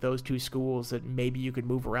 2020 with those 2 schools that maybe you could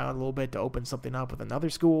move around a little bit to open something up with another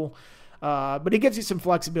school. But it gives you some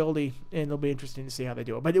flexibility, and it'll be interesting to see how they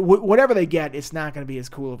do it. But whatever they get, it's not going to be as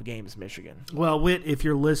cool of a game as Michigan. Well, Whit, if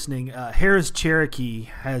you're listening, Harris Cherokee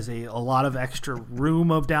has a lot of extra room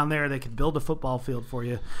down there. They could build a football field for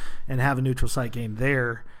you and have a neutral site game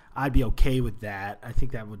there. I'd be okay with that. I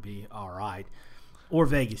think that would be all right. Or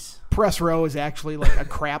Vegas. Press row is actually like a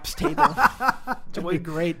craps table. It'd be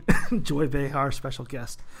great. Joy Behar, special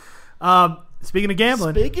guest. Speaking of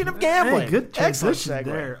gambling. Hey, good excellent transition segue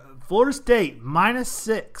there. Florida State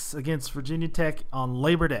 -6 against Virginia Tech on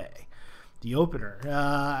Labor Day. The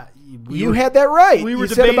opener. You had that right. We were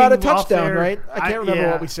said about a debating off touchdown, air. right? I can't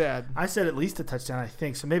remember what we said. I said at least a touchdown, I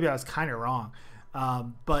think. So maybe I was kind of wrong.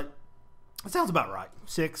 But it sounds about right.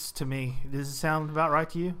 6 to me. Does it sound about right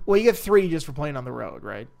to you? Well, you get 3 just for playing on the road,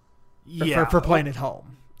 right? Yeah. For playing at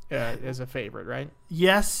home as a favorite, right?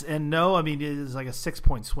 Yes and no. I mean, it is like a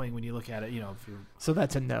 6-point swing when you look at it. If you're So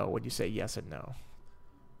that's a no when you say yes and no.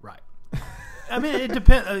 right. I mean, it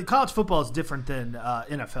depends. College football is different than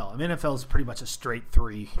NFL. I mean, NFL is pretty much a straight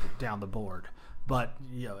 3 down the board. But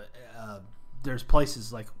there's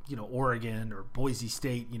places like Oregon or Boise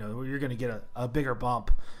State. Where you're going to get a bigger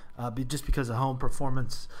bump just because of home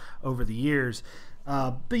performance over the years.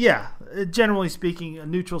 But yeah, generally speaking, a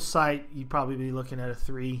neutral site you'd probably be looking at a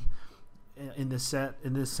 3 in this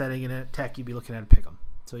setting, and at Tech you'd be looking at a pick 'em.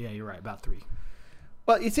 So yeah, you're right, about 3.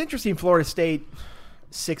 Well, it's interesting. Florida State.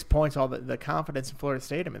 6 points, all the confidence in Florida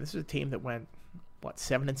State. I mean, this is a team that went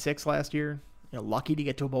 7-6 last year. Lucky to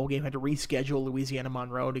get to a bowl game. Had to reschedule Louisiana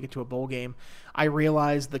Monroe to get to a bowl game. I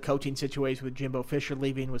realized the coaching situation with Jimbo Fisher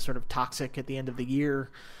leaving was sort of toxic at the end of the year.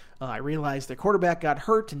 I realized their quarterback got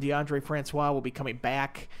hurt, and DeAndre Francois will be coming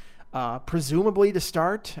back, presumably to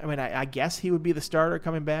start. I mean, I guess he would be the starter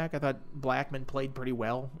coming back. I thought Blackman played pretty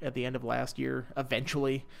well at the end of last year.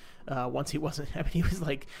 Eventually. Once he wasn't, I mean, he was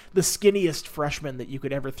like the skinniest freshman that you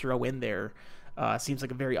could ever throw in there. Seems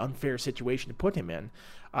like a very unfair situation to put him in.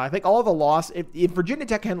 I think all the loss, if Virginia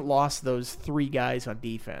Tech hadn't lost those 3 guys on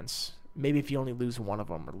defense, maybe if you only lose one of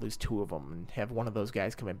them or lose 2 of them and have one of those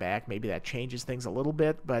guys coming back, maybe that changes things a little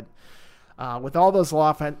bit. But with all those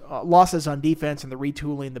losses on defense and the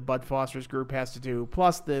retooling that Bud Foster's group has to do,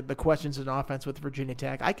 plus the questions in offense with Virginia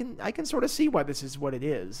Tech, I can sort of see why this is what it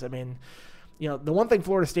is. I mean, the one thing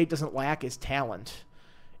Florida State doesn't lack is talent.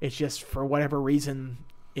 It's just for whatever reason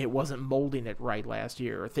it wasn't molding it right last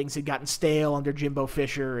year, or things had gotten stale under Jimbo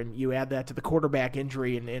Fisher, and you add that to the quarterback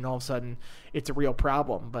injury, and all of a sudden it's a real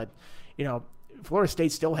problem. But, Florida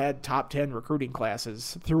State still had top 10 recruiting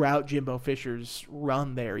classes throughout Jimbo Fisher's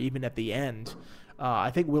run there, even at the end.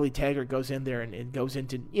 I think Willie Taggart goes in there and goes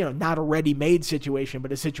into, not a ready-made situation,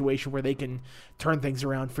 but a situation where they can turn things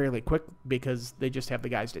around fairly quick because they just have the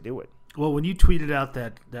guys to do it. Well, when you tweeted out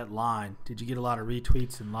that line, did you get a lot of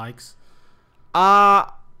retweets and likes?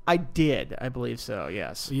 I did. I believe so,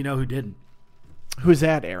 yes. You know who didn't? Who's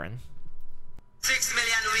that, Aaron? 6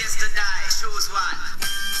 million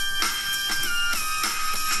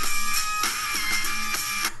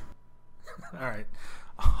right.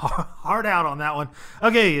 Hard out on that one.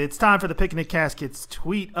 Okay, it's time for the Picnic Caskets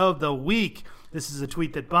tweet of the week. This is a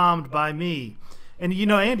tweet that bombed by me. And,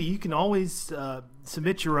 Andy, you can always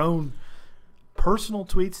submit your own personal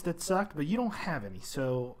tweets that sucked, but you don't have any.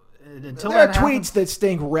 So until there are that happens, tweets that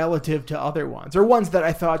stink relative to other ones, or ones that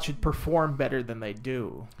I thought should perform better than they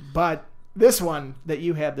do. But this one that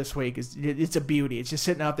you have this week it's a beauty. It's just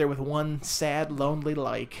sitting out there with one sad, lonely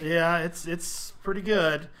like. Yeah, it's pretty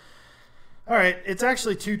good. All right, it's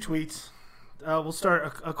actually two tweets. We'll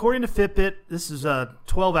start. According to Fitbit, this is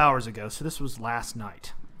 12 hours ago, so this was last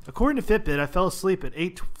night. According to Fitbit, I fell asleep at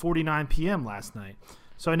 8:49 p.m. last night,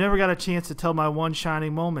 so I never got a chance to tell my one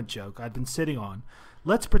shining moment joke I'd been sitting on.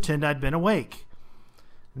 Let's pretend I'd been awake.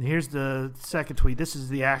 And here's the second tweet. This is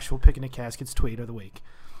the actual Picnic Caskets tweet of the week.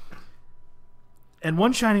 And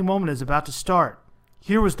one shining moment is about to start.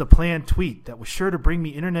 Here was the planned tweet that was sure to bring me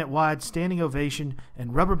internet-wide standing ovation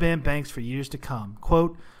and rubber band banks for years to come.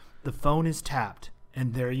 Quote, the phone is tapped,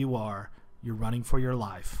 and there you are. You're running for your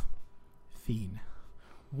life. Fiend.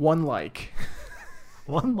 One like.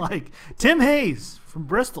 One like. Tim Hayes from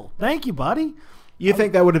Bristol. Thank you, buddy. You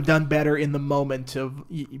think that would have done better in the moment of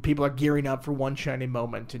people are gearing up for one shiny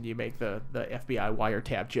moment, and you make the FBI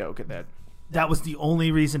wiretap joke at that. That was the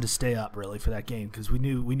only reason to stay up, really, for that game, because we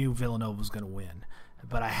knew Villanova was going to win.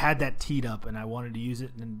 But I had that teed up, and I wanted to use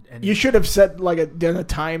it. And you should have said done a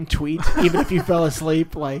time tweet, even if you fell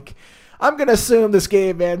asleep. Like, I'm gonna assume this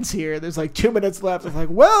game ends here. There's 2 minutes left. It's like,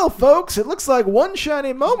 well, folks, it looks like one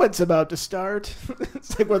shiny moment's about to start.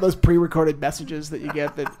 It's like one of those pre-recorded messages that you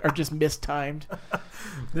get that are just mistimed.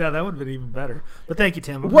 Yeah, that would have been even better. But thank you,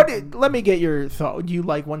 Tim. Let me get your thought. Do you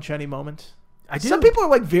like one shiny moment? I do. Some people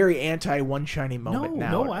are very anti one shiny moment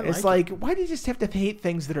now. No, I it's like it. Why do you just have to hate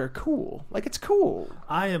things that are cool? It's cool.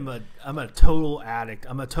 I'm a total addict.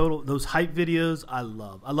 Those hype videos I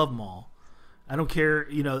love. I love them all. I don't care,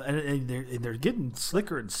 and they're getting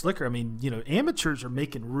slicker and slicker. I mean, amateurs are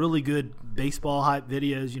making really good baseball hype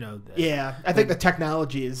videos, Yeah, I think the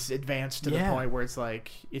technology is advanced to the point where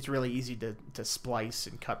it's really easy to splice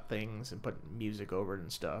and cut things and put music over it and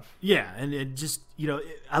stuff. Yeah, and it just,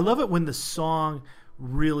 I love it when the song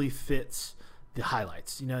really fits the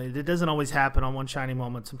highlights. It doesn't always happen on one shiny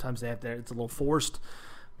moment. Sometimes it's a little forced.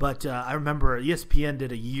 But I remember ESPN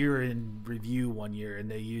did a year in review one year, and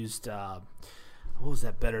they used what was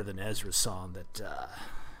that Better Than Ezra song that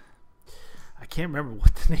I can't remember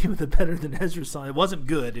what the name of the Better Than Ezra song. It wasn't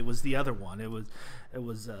good. It was the other one. It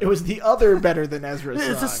was the other Better Than Ezra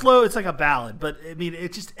song. It's like a ballad, but I mean,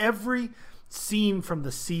 it's just every scene from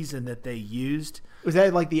the season that they used. Was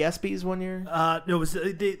that like the ESPYs one year? No, it was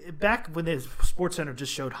back when the SportsCenter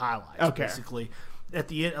just showed highlights. Okay. Basically, at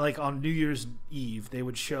the end, on New Year's Eve, they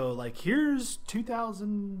would show here's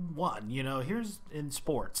 2001. Here's in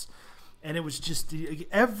sports. And it was just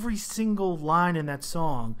every single line in that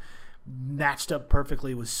song matched up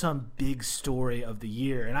perfectly with some big story of the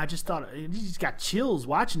year. And I just thought, I just got chills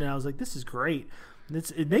watching it. I was like, this is great. And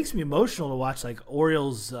it makes me emotional to watch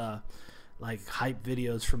Orioles hype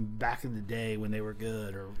videos from back in the day when they were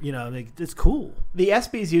good, or it's cool. The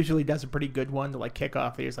ESPYs usually does a pretty good one to kick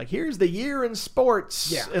off the years. Here's the year in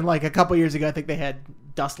sports. Yeah. And a couple years ago, I think they had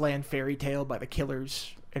Dustland Fairy Tale by the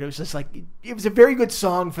Killers. And it was just it was a very good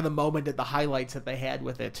song for the moment and the highlights that they had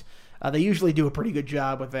with it. They usually do a pretty good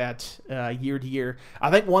job with that year to year. I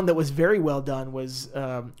think one that was very well done was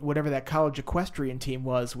whatever that college equestrian team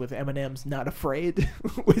was with Eminem's Not Afraid,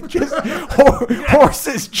 with just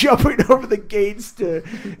horses jumping over the gates to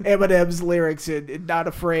Eminem's lyrics and Not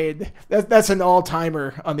Afraid. That's an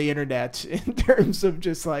all-timer on the internet in terms of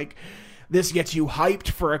just this gets you hyped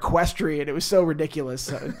for equestrian. It was so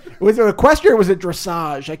ridiculous. Was it equestrian or was it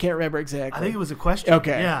dressage? I can't remember exactly. I think it was equestrian.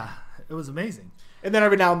 Okay. Yeah. It was amazing. And then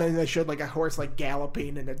every now and then they showed a horse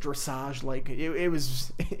galloping and a dressage.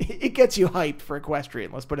 It gets you hyped for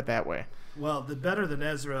equestrian. Let's put it that way. Well, the Better Than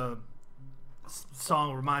Ezra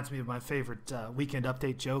song reminds me of my favorite Weekend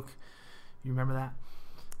Update joke. You remember that?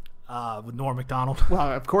 With Norm Macdonald.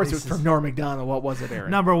 Well, of course it was from Norm Macdonald. What was it, Aaron?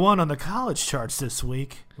 Number 1 on the college charts this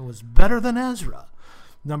week. It was Better Than Ezra.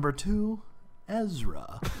 Number 2,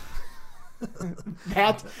 Ezra.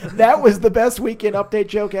 That was the best Weekend Update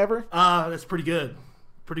joke ever? That's pretty good.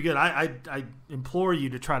 Pretty good. I implore you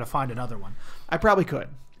to try to find another one. I probably could.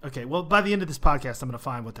 Okay, well, by the end of this podcast, I'm going to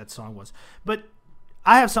find what that song was. But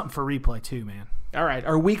I have something for replay, too, man. All right,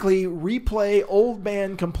 our weekly replay old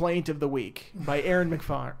man complaint of the week by Aaron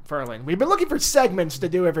McFarlane. We've been looking for segments to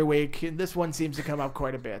do every week, and this one seems to come up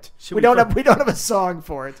quite a bit. We don't have a song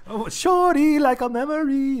for it. Oh, shorty like a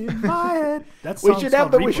memory in my head. We should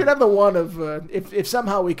have the one of if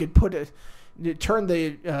somehow we could put turn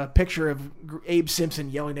the picture of Abe Simpson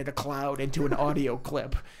yelling at a cloud into an audio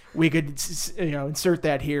clip. We could, insert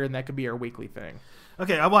that here, and that could be our weekly thing.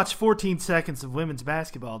 Okay, I watched 14 seconds of women's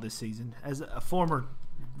basketball this season as a former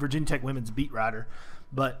Virginia Tech women's beat writer,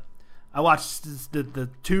 but I watched the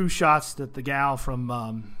two shots that the gal from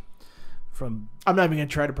I'm not even going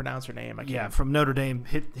to try to pronounce her name. I can't. Yeah, from Notre Dame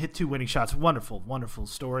hit two winning shots. Wonderful, wonderful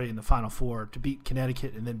story in the Final Four to beat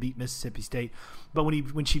Connecticut and then beat Mississippi State. But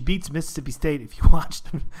when she beats Mississippi State, if you watch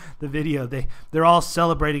the video, they're all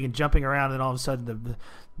celebrating and jumping around, and all of a sudden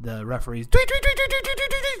the referees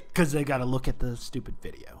because they got to look at the stupid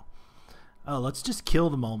video. Oh, let's just kill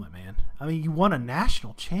the moment, man. I mean, you won a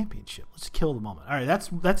national championship. Let's kill the moment. All right, that's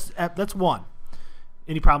one.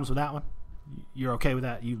 Any problems with that one? You're okay with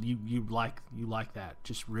that? You like that?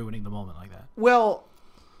 Just ruining the moment like that? Well,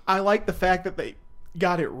 I like the fact that they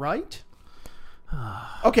got it right.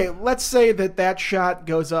 Okay, let's say that shot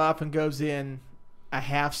goes off and goes in a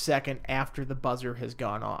half second after the buzzer has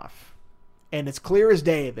gone off, and it's clear as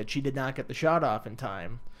day that she did not get the shot off in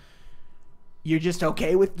time. You're just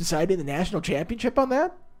okay with deciding the national championship on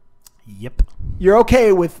that? Yep. You're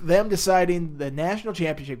okay with them deciding the national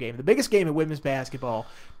championship game, the biggest game in women's basketball,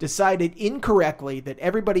 decided incorrectly, that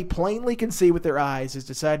everybody plainly can see with their eyes is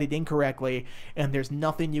decided incorrectly, and there's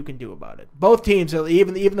nothing you can do about it. Both teams,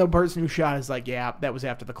 even the person who shot is like, yeah, that was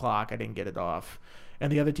after the clock, I didn't get it off.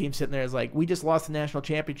 And the other team sitting there is like, we just lost the national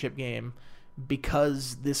championship game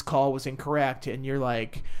because this call was incorrect. And you're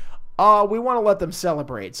like, oh, we want to let them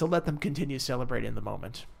celebrate, so let them continue celebrating in the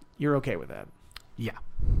moment. You're okay with that? Yeah.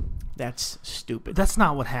 That's stupid. That's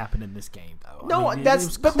not what happened in this game, though. No, I mean,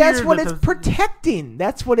 that's what it's protecting.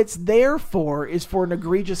 That's what it's there for, is for an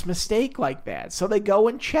egregious mistake like that. So they go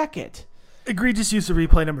and check it. Egregious use of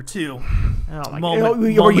replay number 2. Oh my God.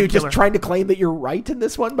 Were you just trying to claim that you're right in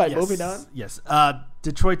this one by moving on? Yes.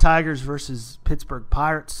 Detroit Tigers versus Pittsburgh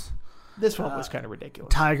Pirates. This one was kind of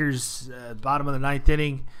ridiculous. Tigers, bottom of the 9th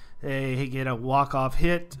inning. They get a walk-off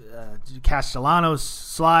hit. Castellanos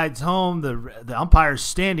slides home. The umpire's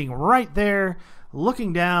standing right there,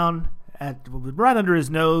 looking down right under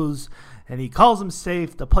his nose, and he calls him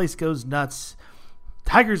safe. The place goes nuts.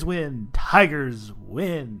 Tigers win. Tigers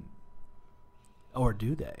win. Or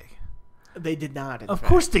do they? They did not. Of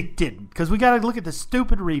course they didn't, because we got to look at the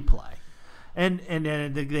stupid replay. And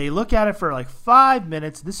they look at it for like 5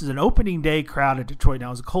 minutes. This is an opening day crowd at Detroit. Now,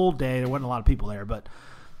 it was a cold day. There wasn't a lot of people there, but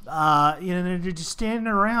they're just standing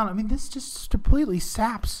around. I mean, this just completely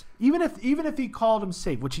saps. Even if he called him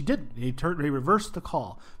safe, which he didn't, he reversed the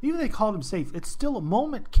call. Even if they called him safe, it's still a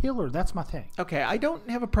moment killer. That's my thing. Okay, I don't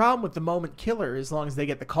have a problem with the moment killer as long as they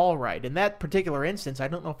get the call right. In that particular instance, I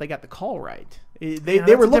don't know if they got the call right. They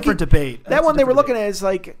were looking, different debate. That one they were looking at is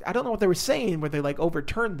like, I don't know what they were saying where they like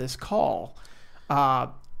overturned this call.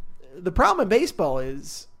 The problem in baseball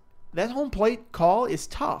is that home plate call is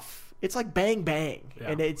tough. It's like bang, bang. Yeah.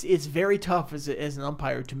 And it's very tough as an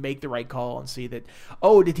umpire to make the right call and see that,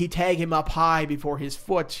 oh, did he tag him up high before his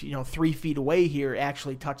foot, 3 feet away here,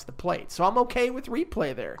 actually touched the plate. So I'm okay with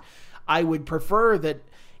replay there. I would prefer that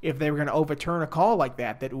if they were going to overturn a call like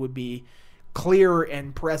that it would be clear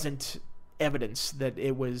and present evidence that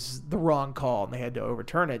it was the wrong call and they had to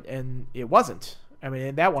overturn it, and it wasn't. I mean,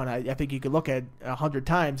 in that one, I think you could look at 100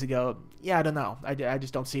 times and go, yeah, I don't know. I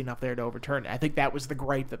just don't see enough there to overturn it. I think that was the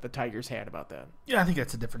gripe that the Tigers had about that. Yeah, I think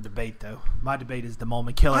that's a different debate, though. My debate is the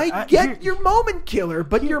moment killer. I get your moment killer,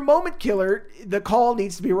 but your moment killer, the call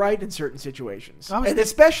needs to be right in certain situations. And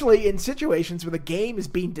especially in situations where the game is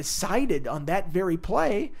being decided on that very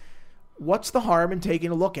play, what's the harm in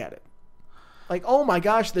taking a look at it? Like, oh my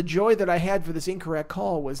gosh, the joy that I had for this incorrect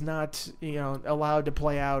call was not, allowed to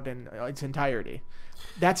play out in its entirety.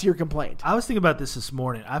 That's your complaint. I was thinking about this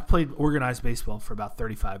morning. I've played organized baseball for about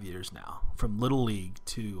 35 years now, from Little League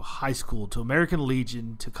to high school to American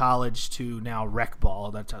Legion to college to now rec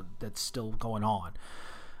ball. That's still going on.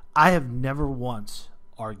 I have never once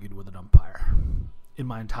argued with an umpire in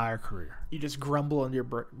my entire career. You just grumble under your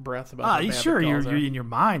breath about it. Sure, you're in your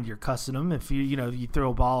mind, you're cussing him if you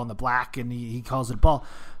throw a ball on the black and he calls it a ball,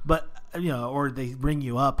 but or they ring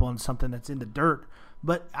you up on something that's in the dirt.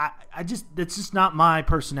 But it's just not my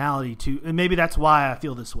personality to, and maybe that's why I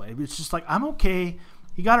feel this way. It's just like, I'm okay.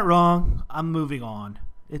 He got it wrong. I'm moving on.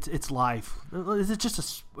 It's life. It's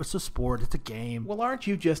just it's a sport. It's a game. Well, aren't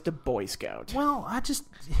you just a Boy Scout? Well,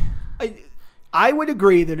 I would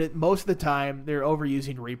agree that most of the time they're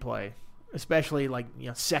overusing replay, especially like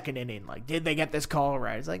second inning. Like, did they get this call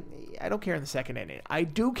right? It's like, I don't care in the second inning. I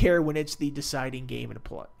do care when it's the deciding game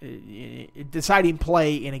in deciding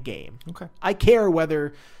play in a game. Okay. I care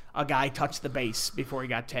whether a guy touched the base before he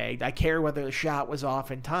got tagged. I care whether the shot was off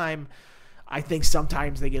in time. I think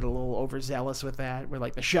sometimes they get a little overzealous with that, where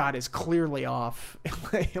like the shot is clearly off.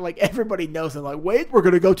 Like everybody knows, they're like, wait, we're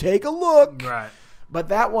going to go take a look. Right. But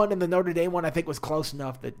that one and the Notre Dame one, I think, was close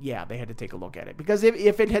enough that, yeah, they had to take a look at it. Because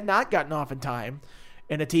if it had not gotten off in time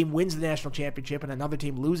and a team wins the national championship and another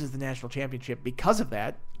team loses the national championship because of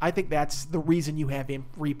that, I think that's the reason you have him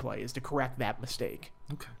replay, is to correct that mistake.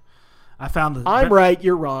 Okay. I'm right,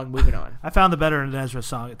 you're wrong. Moving on. I found the Better Than Ezra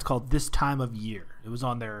song. It's called This Time of Year. It was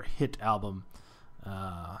on their hit album,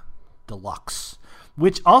 Deluxe,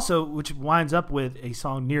 which winds up with a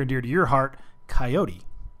song near and dear to your heart, Coyote.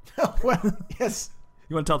 Well, yes.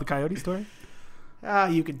 You want to tell the Coyote story?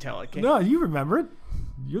 You can tell it. No, you remember it.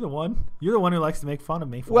 You're the one who likes to make fun of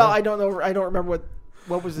me. I don't know. I don't remember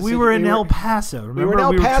what was the We were in El Paso. Remember? We were in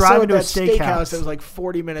El Paso driving to a steakhouse that was like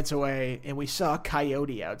 40 minutes away, and we saw a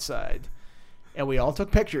coyote outside. And we all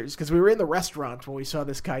took pictures because we were in the restaurant when we saw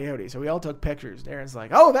this coyote. So we all took pictures. And Aaron's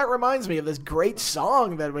like, "Oh, that reminds me of this great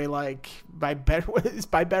song that we like by Better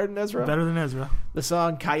Than Ezra." Better Than Ezra. The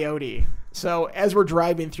song Coyote. So as we're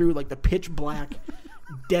driving through like the pitch black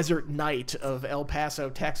desert night of El Paso,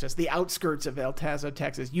 Texas, the outskirts of El Paso,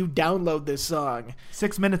 Texas, you download this song.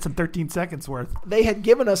 6 minutes and 13 seconds worth. They had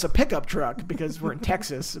given us a pickup truck because we're in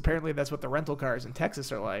Texas. Apparently that's what the rental cars in Texas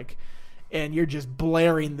are like. And you're just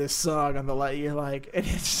blaring this song on the light. You're like, and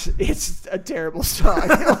it's a terrible song.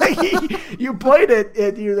 Like you played it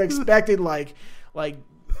and you're expecting like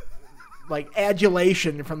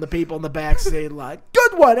adulation from the people in the back saying like,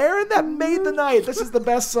 "Good one, Aaron, that made the night. This is the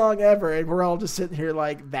best song ever." And we're all just sitting here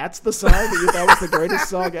like, "That's the song that you thought was the greatest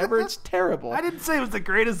song ever?" It's terrible. I didn't say it was the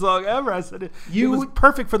greatest song ever. I said it was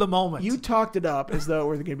perfect for the moment. You talked it up as though it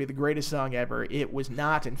was going to be the greatest song ever. It was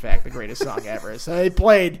not, in fact, the greatest song ever. So they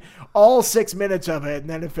played all 6 minutes of it, and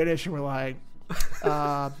then it finished, and we're like,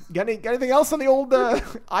 got anything else on the old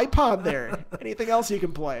iPod there? Anything else you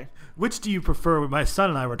can play? Which do you prefer? My son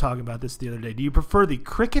and I were talking about this the other day. Do you prefer the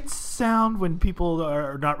crickets sound when people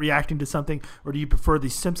are not reacting to something, or do you prefer the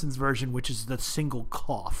Simpsons version, which is the single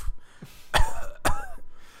cough?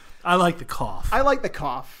 I like the cough. I like the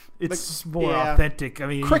cough. It's more authentic. I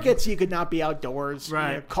mean, crickets, you could not be outdoors.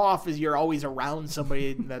 Right. You know, cough is you're always around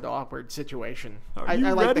somebody in that awkward situation. Are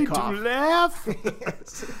you like ready the cough. to laugh?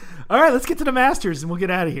 Yes. All right, let's get to the Masters and we'll get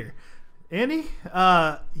out of here. Andy,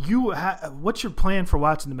 what's your plan for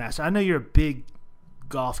watching the Masters? I know you're a big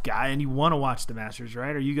golf guy and you want to watch the Masters,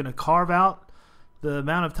 right? Are you going to carve out the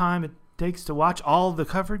amount of time it takes to watch all the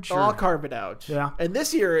coverage? I'll carve it out. Yeah. And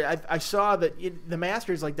this year, I saw that the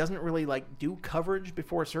Masters doesn't really do coverage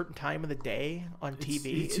before a certain time of the day on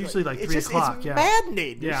TV. It's usually like 3 o'clock. It's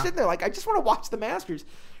maddening. You're sitting there like, I just want to watch the Masters.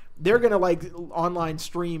 They're gonna online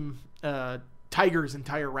stream Tiger's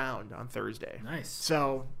entire round on Thursday. Nice.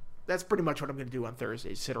 So that's pretty much what I'm gonna do on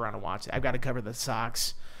Thursday. Sit around and watch it. I've got to cover the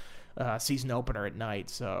Sox season opener at night,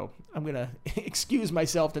 so I'm gonna excuse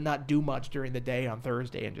myself to not do much during the day on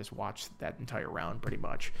Thursday and just watch that entire round pretty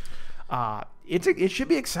much. It should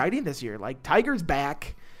be exciting this year. Like, Tiger's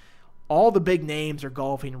back. All the big names are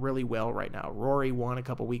golfing really well right now. Rory won a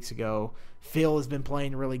couple weeks ago. Phil has been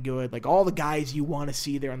playing really good. Like, all the guys you want to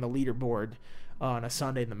see there on the leaderboard on a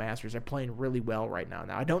Sunday in the Masters are playing really well right now.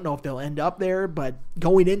 Now, I don't know if they'll end up there, but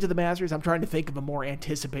going into the Masters, I'm trying to think of a more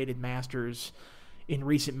anticipated Masters in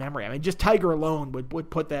recent memory. I mean, just Tiger alone would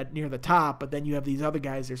put that near the top, but then you have these other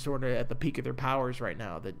guys that are sort of at the peak of their powers right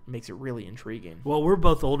now that makes it really intriguing. Well, we're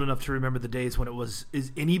both old enough to remember the days when it was,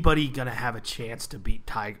 is anybody going to have a chance to beat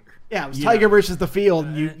Tiger? Yeah, it was Tiger versus the field,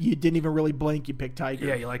 and you didn't even really blink. You picked Tiger.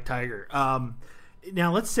 Yeah, you like Tiger.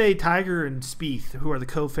 Now, let's say Tiger and Spieth, who are the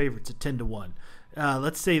co-favorites at 10-1.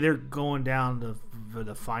 Let's say they're going down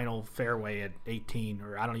the final fairway at 18,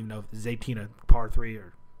 or I don't even know if this is 18 a par 3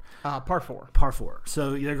 or par 4. Par 4.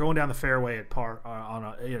 So they're going down the fairway at par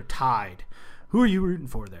tied. Who are you rooting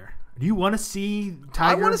for there? Do you want to see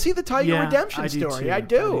Tiger? I want to see the Tiger redemption story. Too. I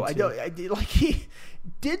do. Like, he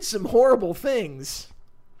did some horrible things,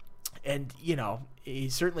 and he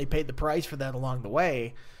certainly paid the price for that along the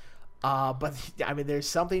way. But I mean, there's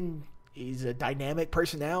something. He's a dynamic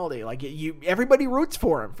personality. Like, everybody roots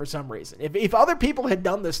for him for some reason. If other people had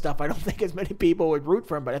done this stuff, I don't think as many people would root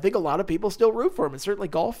for him. But I think a lot of people still root for him, and certainly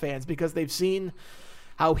golf fans, because they've seen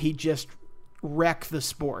how he just wrecked the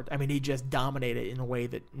sport. I mean, he just dominated in a way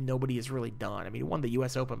that nobody has really done. I mean, he won the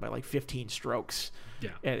U.S. Open by like 15 strokes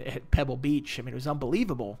at Pebble Beach. I mean, it was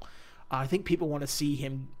unbelievable. I think people want to see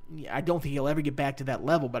him. I don't think he'll ever get back to that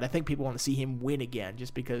level, but I think people want to see him win again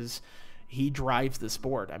just because he drives the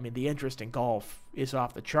sport. I mean, the interest in golf is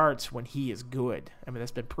off the charts when he is good. I mean,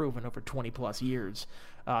 that's been proven over 20-plus years.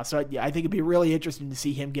 So yeah, I think it'd be really interesting to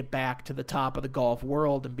see him get back to the top of the golf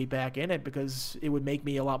world and be back in it, because it would make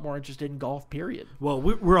me a lot more interested in golf, period. Well,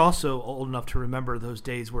 we're also old enough to remember those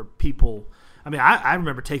days where people, I mean, I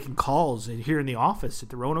remember taking calls here in the office at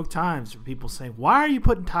the Roanoke Times from people saying, why are you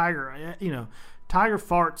putting Tiger, Tiger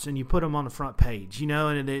farts and you put him on the front page,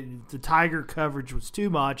 and the Tiger coverage was too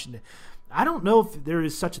much. And I don't know if there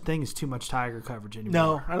is such a thing as too much Tiger coverage anymore.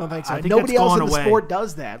 No, I don't think so. I think Nobody else in the away. sport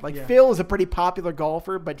does that. Like, Phil is a pretty popular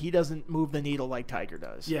golfer, but he doesn't move the needle like Tiger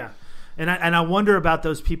does. Yeah, and I wonder about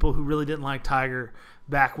those people who really didn't like Tiger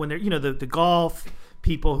back when they're, the golf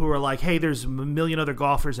people who are like, hey, there's a million other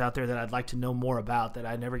golfers out there that I'd like to know more about that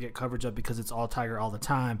I never get coverage of because it's all Tiger all the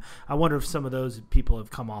time. I wonder if some of those people have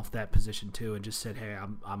come off that position too and just said, hey,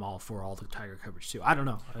 I'm all for all the Tiger coverage too. I don't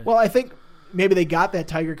know. Well, I think maybe they got that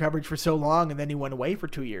Tiger coverage for so long, and then he went away for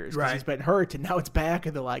 2 years because he's been hurt, and now it's back,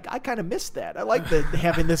 and they're like, I kind of missed that. I like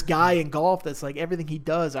having this guy in golf that's like, everything he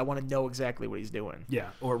does, I want to know exactly what he's doing. Yeah,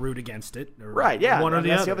 or root against it. Or right, yeah. One or the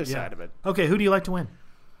that's other. The other side of it. Okay, who do you like to win?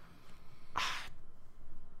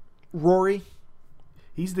 Rory.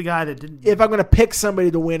 He's the guy that didn't. If I'm going to pick somebody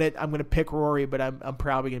to win it, I'm going to pick Rory, but I'm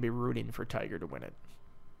probably going to be rooting for Tiger to win it.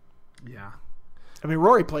 Yeah. I mean,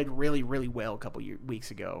 Rory played really, really well a couple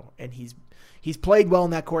weeks ago, and he's played well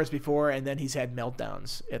in that course before, and then he's had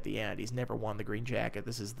meltdowns at the end. He's never won the green jacket.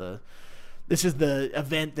 This is the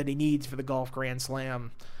event that he needs for the golf Grand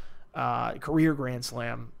Slam, career Grand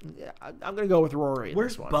Slam. I'm going to go with Rory.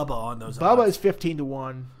 Where's in this one. Bubba on those Bubba odds? is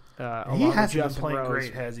 15-1. He hasn't been playing Rose.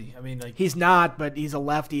 great, has he? I mean, like, he's not, but he's a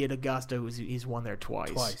lefty at Augusta. He's won there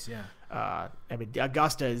twice. Twice, yeah. I mean,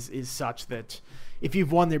 Augusta is such that if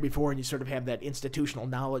you've won there before and you sort of have that institutional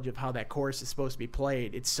knowledge of how that course is supposed to be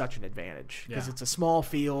played, it's such an advantage because it's a small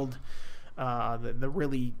field. The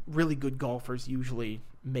really, really good golfers usually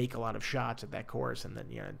make a lot of shots at that course, and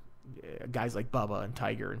then guys like Bubba and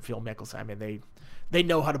Tiger and Phil Mickelson, I mean, they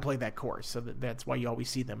know how to play that course, so that's why you always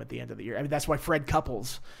see them at the end of the year. I mean, that's why Fred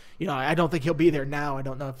Couples, I don't think he'll be there now. I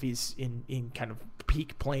don't know if he's in kind of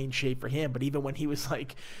peak playing shape for him, but even when he was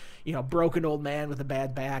like, broken old man with a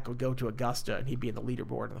bad back would go to Augusta and he'd be in the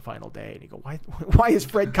leaderboard on the final day, and he'd go, why is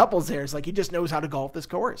Fred Couples there? It's like he just knows how to golf this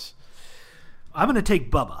course. I'm going to take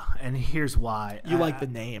Bubba, and here's why. You like the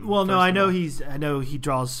name? Well, no, I know he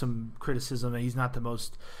draws some criticism, and he's not the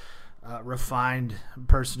most refined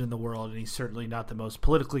person in the world, and he's certainly not the most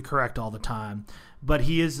politically correct all the time. But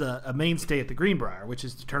he is a mainstay at the Greenbrier, which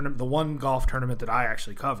is the one golf tournament that I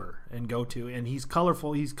actually cover and go to. And he's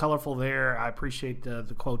colorful. He's colorful there. I appreciate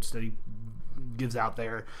the quotes that he gives out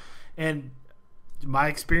there. And my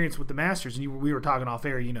experience with the Masters, and we were talking off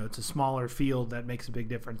air, it's a smaller field that makes a big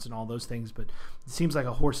difference and all those things, but it seems like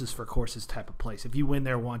a horses for courses type of place. If you win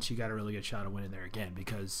there once, you got a really good shot of winning there again,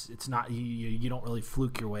 because it's not you don't really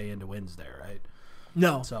fluke your way into wins there, right?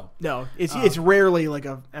 No, it's rarely like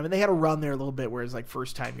they had a run there a little bit where it's like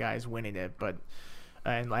first time guys winning it, but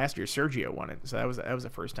and last year Sergio won it, so that was a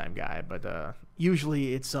first time guy. But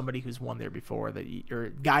usually it's somebody who's won there before, or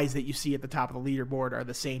guys that you see at the top of the leaderboard are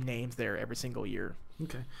the same names there every single year.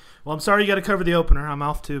 Okay, well, I'm sorry you got to cover the opener. I'm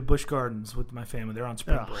off to Busch Gardens with my family. They're on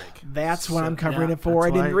spring break. That's what I'm covering it for.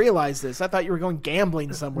 I didn't realize this. I thought you were going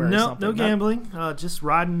gambling somewhere. No, or something. No gambling. Just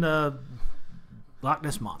riding Loch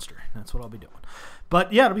Ness Monster. That's what I'll be doing.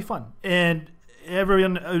 But yeah, it'll be fun. And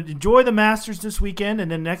everyone, enjoy the Masters this weekend, and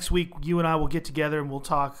then next week you and I will get together and we'll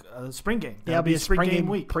talk spring game. It'll be a spring game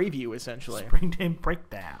week preview, essentially. Spring game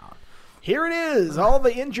breakdown. Here it is, all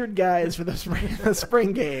the injured guys for the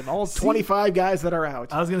spring game, all 25 guys that are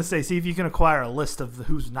out. I was going to say, see if you can acquire a list of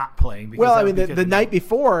who's not playing. Well, I mean, the night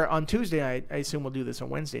before, on Tuesday, I assume we'll do this on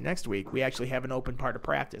Wednesday next week, we actually have an open part of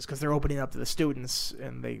practice because they're opening up to the students,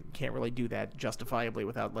 and they can't really do that justifiably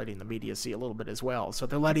without letting the media see a little bit as well. So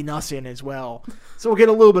they're letting us in as well. So we'll get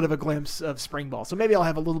a little bit of a glimpse of spring ball. So maybe I'll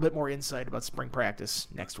have a little bit more insight about spring practice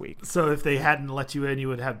next week. So if they hadn't let you in, you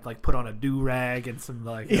would have put on a do-rag and some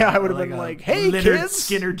I would have been like, hey, Leonard kids,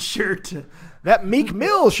 Skinner shirt. That Meek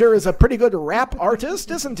Mill sure is a pretty good rap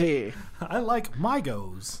artist, isn't he? I like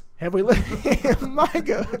Migos. Have we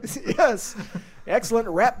Migos? Yes. Excellent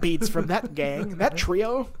rap beats from that gang, that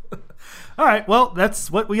trio. All right, well,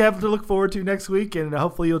 that's what we have to look forward to next week, and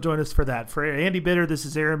hopefully you'll join us for that. For Andy Bitter, this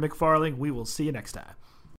is Aaron McFarling. We will see you next time.